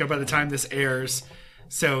Mexico by the time this airs.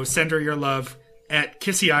 So send her your love at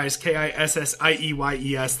Kissy Eyes,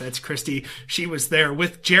 KISSIEYES. That's Christy. She was there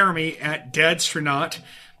with Jeremy at Dadstronaut.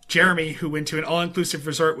 Jeremy, who went to an all-inclusive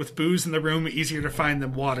resort with booze in the room, easier to find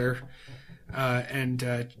than water,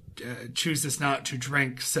 and chooses not to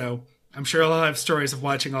drink. So I'm sure I'll have stories of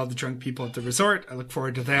watching all the drunk people at the resort. I look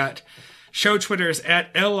forward to that. Show Twitter is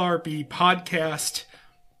at LRB Podcast.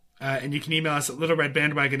 And you can email us at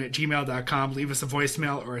littleredbandwagon@gmail.com. Leave us a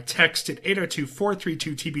voicemail or a text at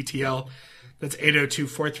 802-432-TBTL. That's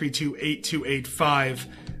 802-432-8285.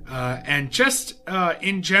 And just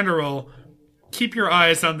in general, keep your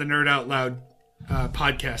eyes on the Nerd Out Loud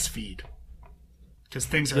podcast feed, because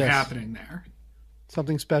things are happening there.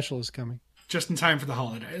 Something special is coming. Just in time for the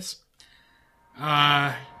holidays.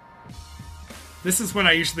 This is when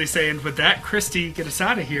I usually say, and with that, Christy, get us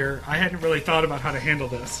out of here. I hadn't really thought about how to handle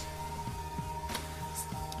this.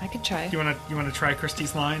 I could try. You wanna try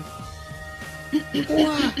Christy's line?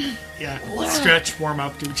 Yeah. Stretch, warm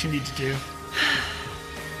up, do what you need to do.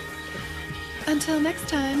 Until next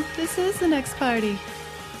time, this is the next party.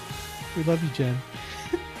 We love you, Jen.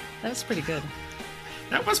 That was pretty good.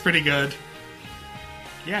 That was pretty good.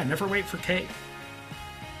 Yeah, never wait for cake.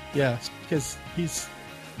 Yeah, because he's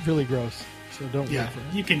really gross. So don't Yeah, wait for it.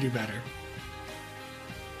 you can do better.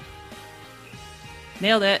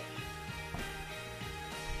 Nailed it.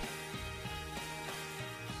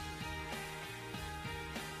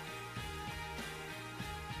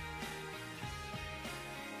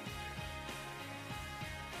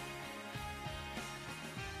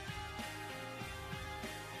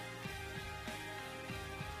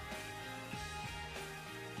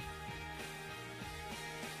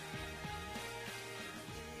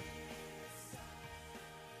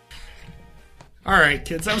 All right,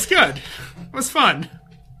 kids, that was good. It was fun.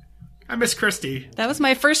 I miss Christy. That was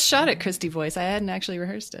my first shot at Christy voice. I hadn't actually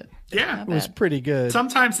rehearsed it. Yeah. Not It was bad. pretty good.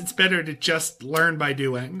 Sometimes it's better to just learn by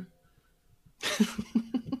doing.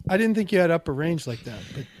 I didn't think you had upper range like that,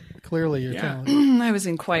 but clearly you're Yeah. talented. I was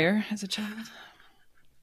in choir as a child.